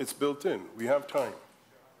time, it's built in. We have time.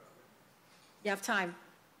 You have time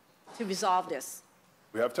to resolve this.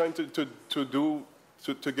 We have time to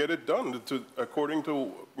to get it done, according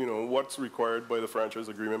to, you know, what's required by the franchise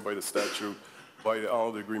agreement, by the statute, by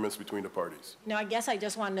all the agreements between the parties. No, I guess I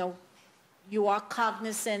just want to know, you are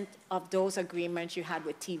cognizant of those agreements you had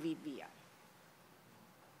with TVVI?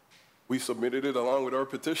 We submitted it along with our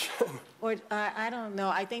petition. Or, I don't know,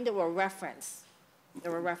 I think they were referenced. They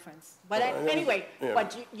were referenced. But anyway, yeah.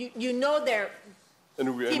 but you know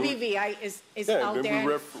TVVI is out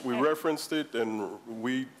there. We referenced it, and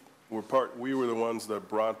we were the ones that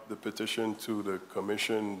brought the petition to the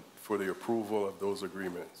commission for the approval of those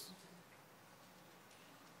agreements.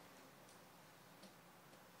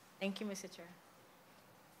 Thank you, Mr. Chair.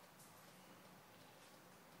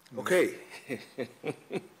 Okay.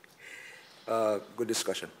 Good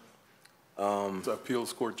discussion. It's an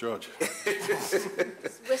appeals court judge.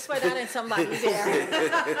 Whisper that in somebody's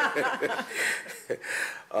ear.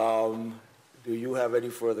 Do you have any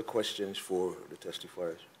further questions for the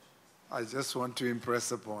testifiers? I just want to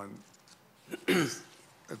impress upon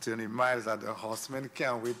Attorney Miles that the horsemen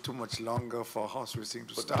can't wait too much longer for horse racing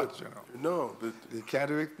to start, you know. No, but They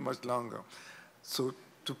can't wait much longer. So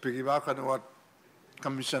to piggyback on what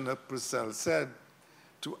Commissioner Purcell said,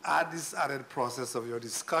 to add this added process of your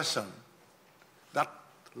discussion, that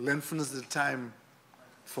lengthens the time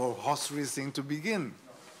for horse racing to begin.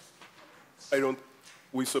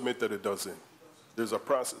 we submit that it doesn't. There's a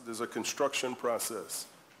process, there's a construction process.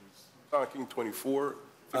 Talking 24,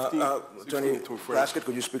 15, Attorney 24. Plaskett,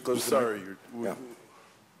 could you speak closer to me? Sorry,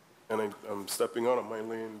 and I'm stepping out of my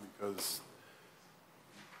lane because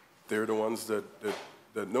they're the ones that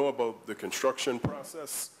know about the construction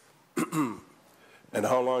process and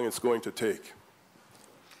how long it's going to take.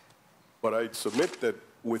 But I submit that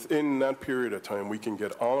within that period of time, we can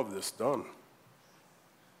get all of this done.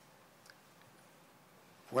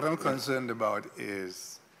 What I'm concerned about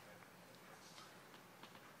is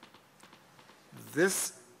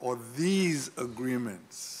this or these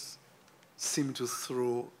agreements seem to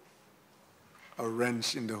throw a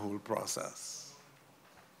wrench in the whole process.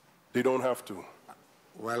 They don't have to.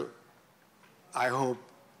 Well, I hope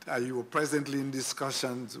you are presently in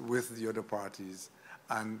discussions with the other parties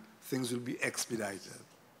and things will be expedited.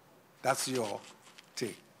 That's your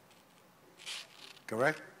take,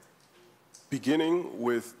 correct? Beginning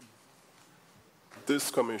with this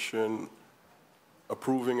commission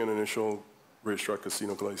approving an initial racetrack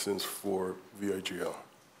casino license for VIGL.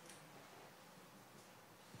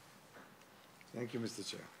 Thank you, Mr.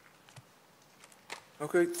 Chair.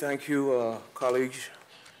 Okay, thank you, colleagues.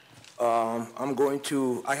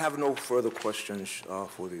 I have no further questions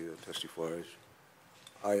for the testifiers.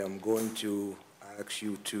 I am going to ask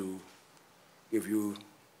you to give you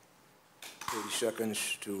 30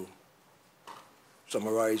 seconds to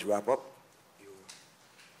summarize, wrap up your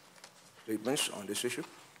statements on this issue.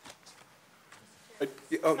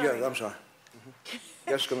 Yeah, I'm sorry.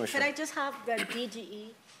 Yes, Commissioner. Could I just have the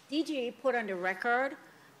DGE? DGE put on the record,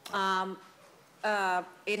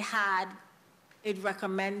 it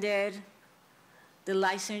recommended the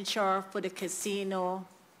licensure for the casino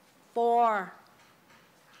for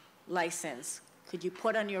license. Could you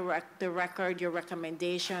put on the record your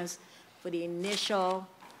recommendations for the initial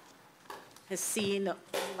casino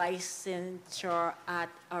licensure at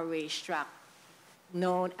a racetrack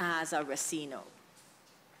known as a Racino,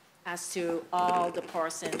 as to all the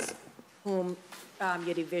persons whom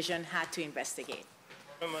your division had to investigate?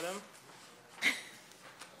 Madam?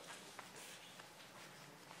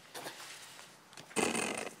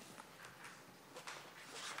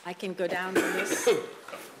 I can go down the list.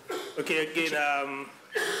 Okay, again,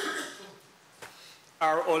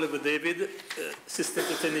 R. Oliver David, Assistant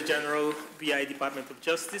Attorney General, BI Department of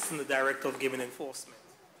Justice, and the Director of Gaming Enforcement.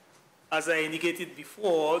 As I indicated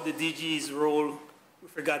before, the DG's role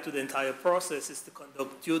with regard to the entire process is to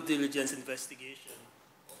conduct due diligence investigation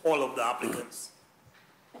of all of the applicants.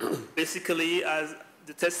 Basically, as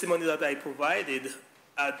the testimony that I provided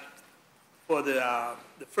for the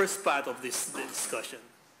first part of this discussion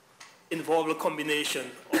involved a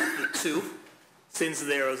combination of the two, since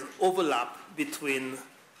there is overlap between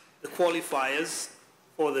the qualifiers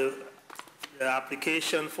for the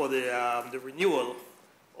application for the renewal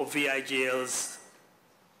of VIGL's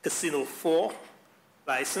Casino 4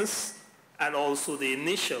 license and also the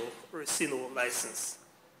initial Racino license.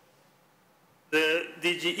 The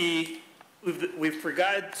DGE, with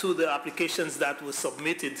regard to the applications that were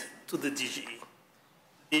submitted to the DGE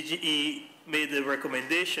made the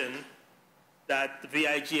recommendation that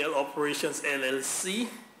VIGL Operations LLC,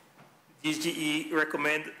 DGE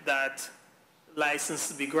recommend that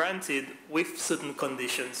license be granted with certain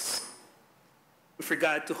conditions. With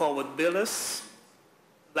regard to Howard Billis,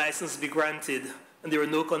 license be granted and there are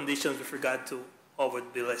no conditions with regard to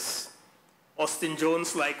Howard Billis. Austin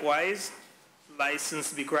Jones, likewise,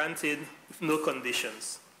 license be granted with no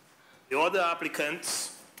conditions. The other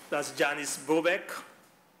applicants, that's Janice Bobeck,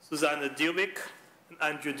 Susanna Dubik, and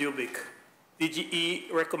Andrew Dubik.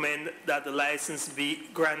 DGE recommend that the license be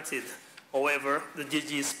granted. However, the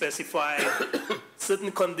DGE specified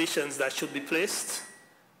certain conditions that should be placed,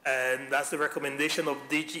 and that's the recommendation of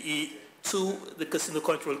DGE to the Casino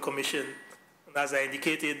Control Commission. And as I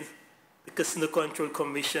indicated, the Casino Control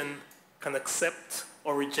Commission can accept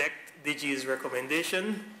or reject DGE's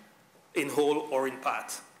recommendation in whole or in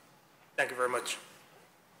part. Thank you very much.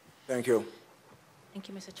 Thank you. Thank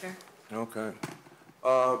you, Mr. Chair. Okay.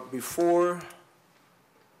 Before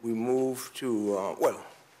we move to,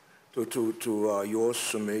 your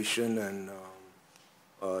summation and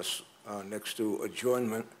next to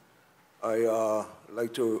adjournment, I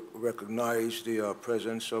like to recognize the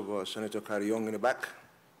presence of Senator Carrion in the back.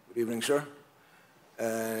 Good evening, sir.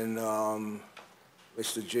 And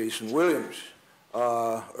Mr. Jason Williams.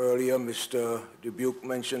 Earlier, Mr. Dubuque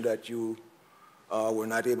mentioned that you were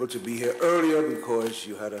not able to be here earlier because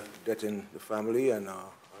you had a death in the family, and I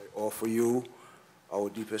offer you our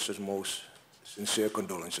deepest and most sincere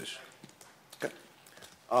condolences. Okay.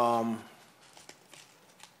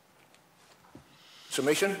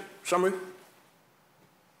 Summation, summary?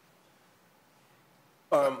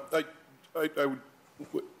 I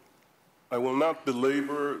will not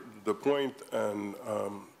belabor the point, and I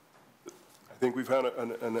think we've had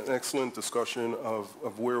an excellent discussion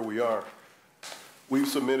of where we are. We've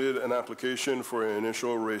submitted an application for an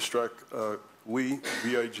initial racetrack.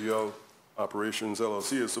 VIGL Operations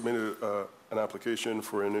LLC has submitted an application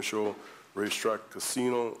for initial racetrack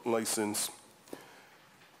casino license,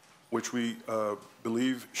 which we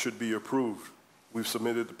believe should be approved. We've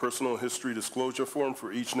submitted the personal history disclosure form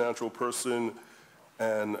for each natural person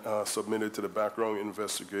and submitted to the background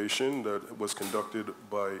investigation that was conducted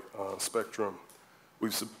by Spectrum.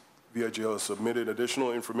 VIGL has submitted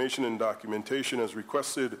additional information and documentation as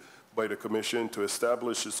requested by the Commission to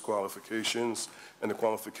establish its qualifications and the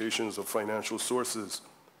qualifications of financial sources.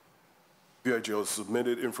 VIGL has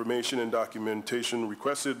submitted information and documentation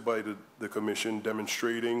requested by the Commission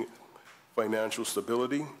demonstrating financial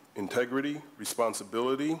stability, integrity,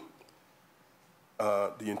 responsibility,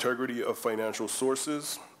 the integrity of financial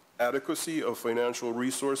sources, adequacy of financial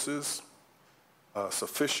resources,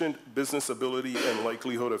 sufficient business ability and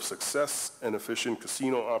likelihood of success, and efficient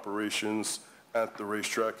casino operations at the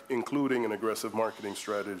racetrack, including an aggressive marketing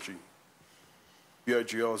strategy.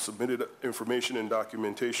 VIGL has submitted information and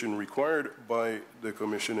documentation required by the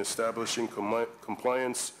Commission establishing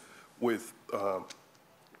compliance with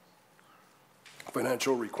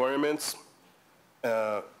financial requirements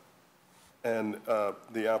and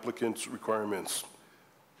the applicant's requirements.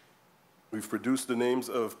 We've produced the names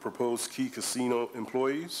of proposed key casino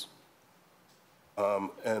employees,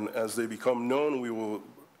 and as they become known, we will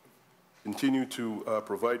continue to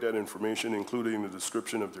provide that information, including the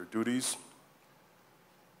description of their duties.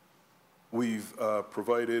 We've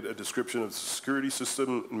provided a description of the security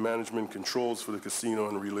system and management controls for the casino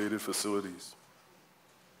and related facilities.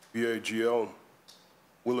 VIGL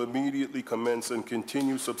will immediately commence and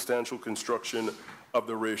continue substantial construction of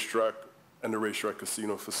the racetrack and the racetrack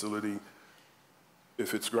casino facility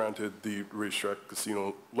if it's granted the racetrack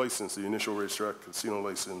casino license, the initial racetrack casino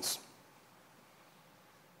license.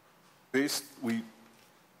 We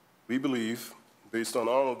believe, based on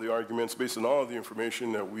all of the arguments, based on all of the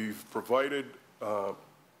information that we've provided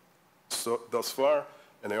thus far,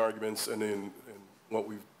 and the arguments and in what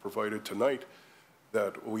we've provided tonight,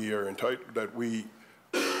 that we are entitled, that we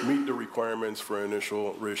meet the requirements for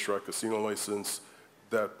initial racetrack casino license,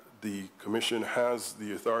 that the Commission has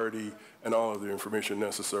the authority and all of the information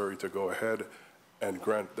necessary to go ahead and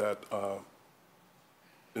grant that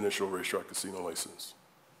initial racetrack casino license.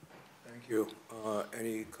 Thank you.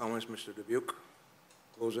 Any comments, Mr. Dubuque?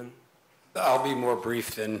 Closing? I'll be more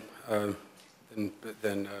brief than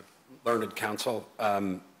learned counsel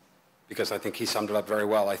because I think he summed it up very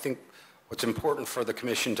well. I think what's important for the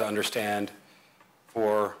Commission to understand,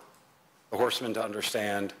 for the horsemen to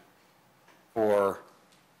understand, for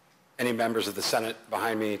any members of the Senate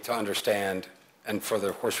behind me to understand, and for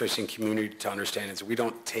the horse racing community to understand is we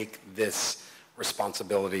don't take this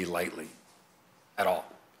responsibility lightly at all.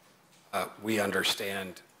 We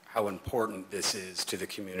understand how important this is to the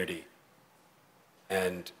community,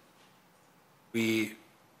 and we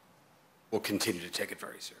will continue to take it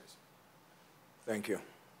very seriously. Thank you.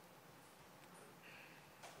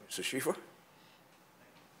 Mr. Schiefer?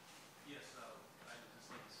 Yes, I would just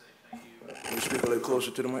like to say thank you. Can you speak a little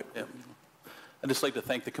closer to the mic? Yeah. I'd just like to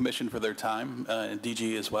thank the Commission for their time, and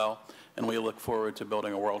DG as well, and we look forward to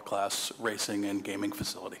building a world-class racing and gaming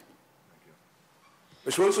facility.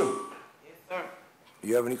 Ms. Wilson? Yes, sir. Do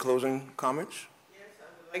you have any closing comments? Yes, I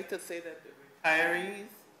would like to say that the retirees,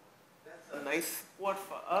 that's a nice sport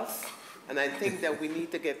for us, and I think that we need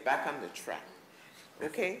to get back on the track,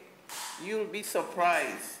 okay? You'll be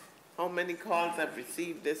surprised how many calls I've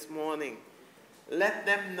received this morning. Let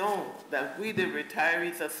them know that we, the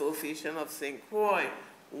Retirees Association of St. Croix,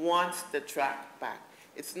 wants the track back.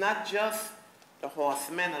 It's not just the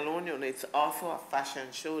horsemen alone, you know, it's also a fashion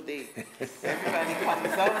show day. Everybody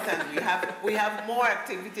comes out and we have more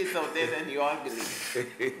activities out there than you all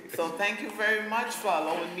believe. So thank you very much for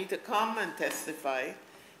allowing me to come and testify,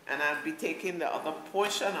 and I'll be taking the other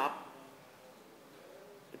portion up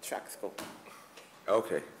the track scope.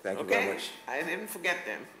 Okay, thank you very much. I didn't forget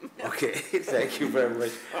them. Okay, thank you very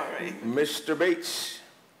much. All right. Mr. Bates,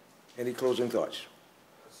 any closing thoughts?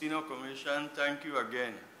 Racino Commission, thank you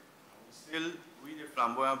again. We, the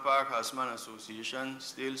Flamboyant Park Horseman Association,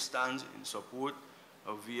 still stands in support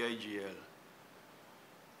of VIGL.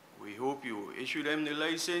 We hope you issue them the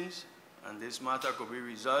license, and this matter could be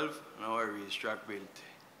resolved on our racetrack built.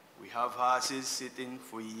 We have horses sitting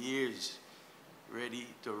for years, ready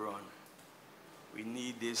to run. We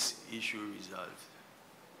need this issue resolved.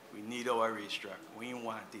 We need our racetrack. We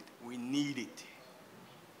want it. We need it.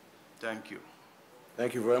 Thank you.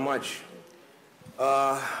 Thank you very much.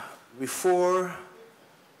 Before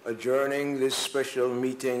adjourning this special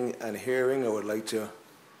meeting and hearing, I would like to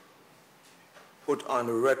put on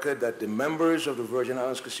the record that the members of the Virgin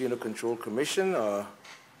Islands Casino Control Commission are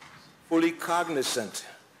fully cognizant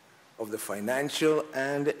of the financial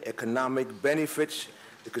and economic benefits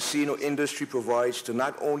the casino industry provides to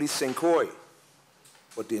not only St. Croix,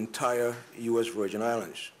 but the entire U.S. Virgin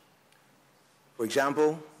Islands. For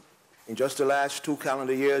example, in just the last 2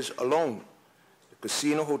 calendar years alone, the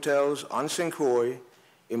casino hotels on St. Croix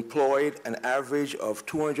employed an average of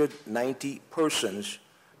 290 persons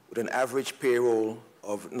with an average payroll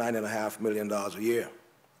of $9.5 million a year.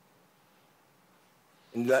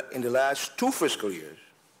 In the last 2 fiscal years,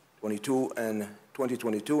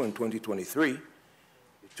 2022 and 2023,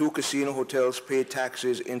 2 casino hotels paid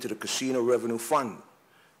taxes into the Casino Revenue Fund,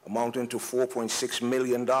 amounting to $4.6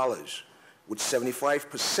 million, with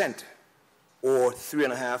 75% or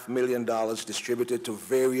 $3.5 million distributed to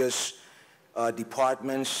various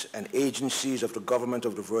departments and agencies of the government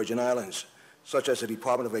of the Virgin Islands, such as the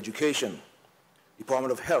Department of Education,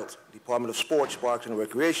 Department of Health, Department of Sports, Parks and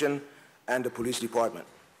Recreation, and the Police Department.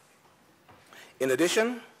 In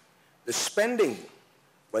addition, the spending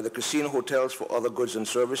by the casino hotels for other goods and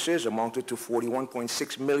services amounted to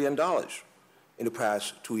 $41.6 million in the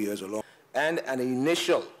past 2 years alone, and an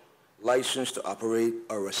initial license to operate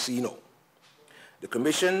a Racino. The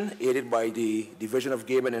Commission, aided by the Division of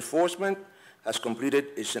Game and Enforcement, has completed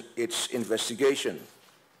its investigation.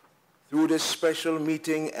 Through this special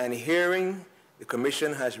meeting and hearing, the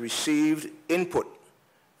Commission has received input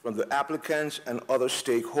from the applicants and other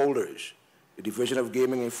stakeholders, the Division of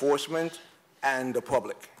Gaming Enforcement, and the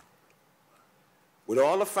public. With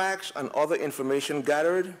all the facts and other information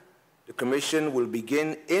gathered, the Commission will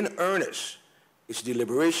begin in earnest its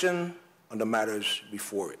deliberation on the matters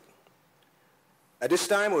before it. At this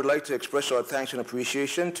time, I would like to express our thanks and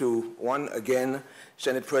appreciation to, one again,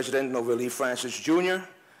 Senate President Novelli Francis Jr.,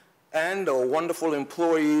 and our wonderful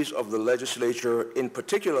employees of the legislature, in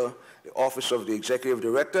particular, the Office of the Executive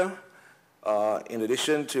Director, in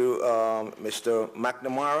addition to Mr.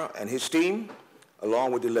 McNamara and his team,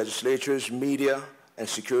 along with the legislature's media and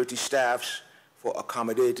security staffs for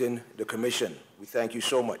accommodating the Commission. We thank you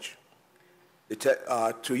so much.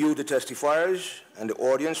 To you, the testifiers, and the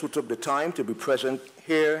audience who took the time to be present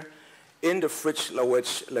here in the Fritz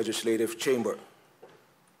Lawetz Legislative Chamber.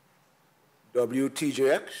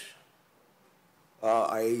 WTJX,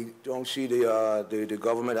 I don't see the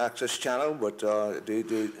government access channel, but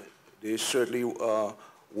they certainly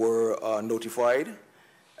were notified.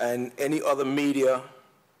 And any other media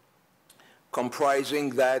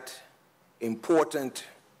comprising that important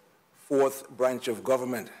 4th branch of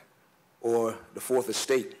government, or the 4th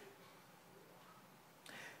estate,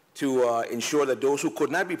 to ensure that those who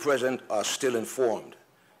could not be present are still informed.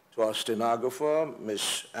 To our stenographer,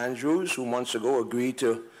 Ms. Andrews, who months ago agreed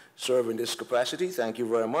to serve in this capacity, thank you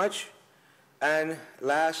very much. And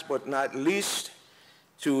last but not least,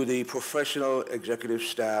 to the professional executive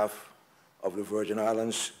staff of the Virgin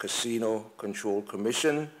Islands Casino Control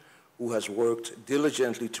Commission, who has worked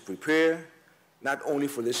diligently to prepare, not only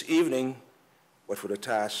for this evening, but for the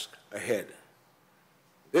task ahead.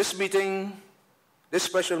 This meeting This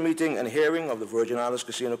special meeting and hearing of the Virgin Islands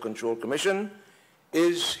Casino Control Commission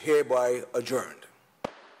is hereby adjourned.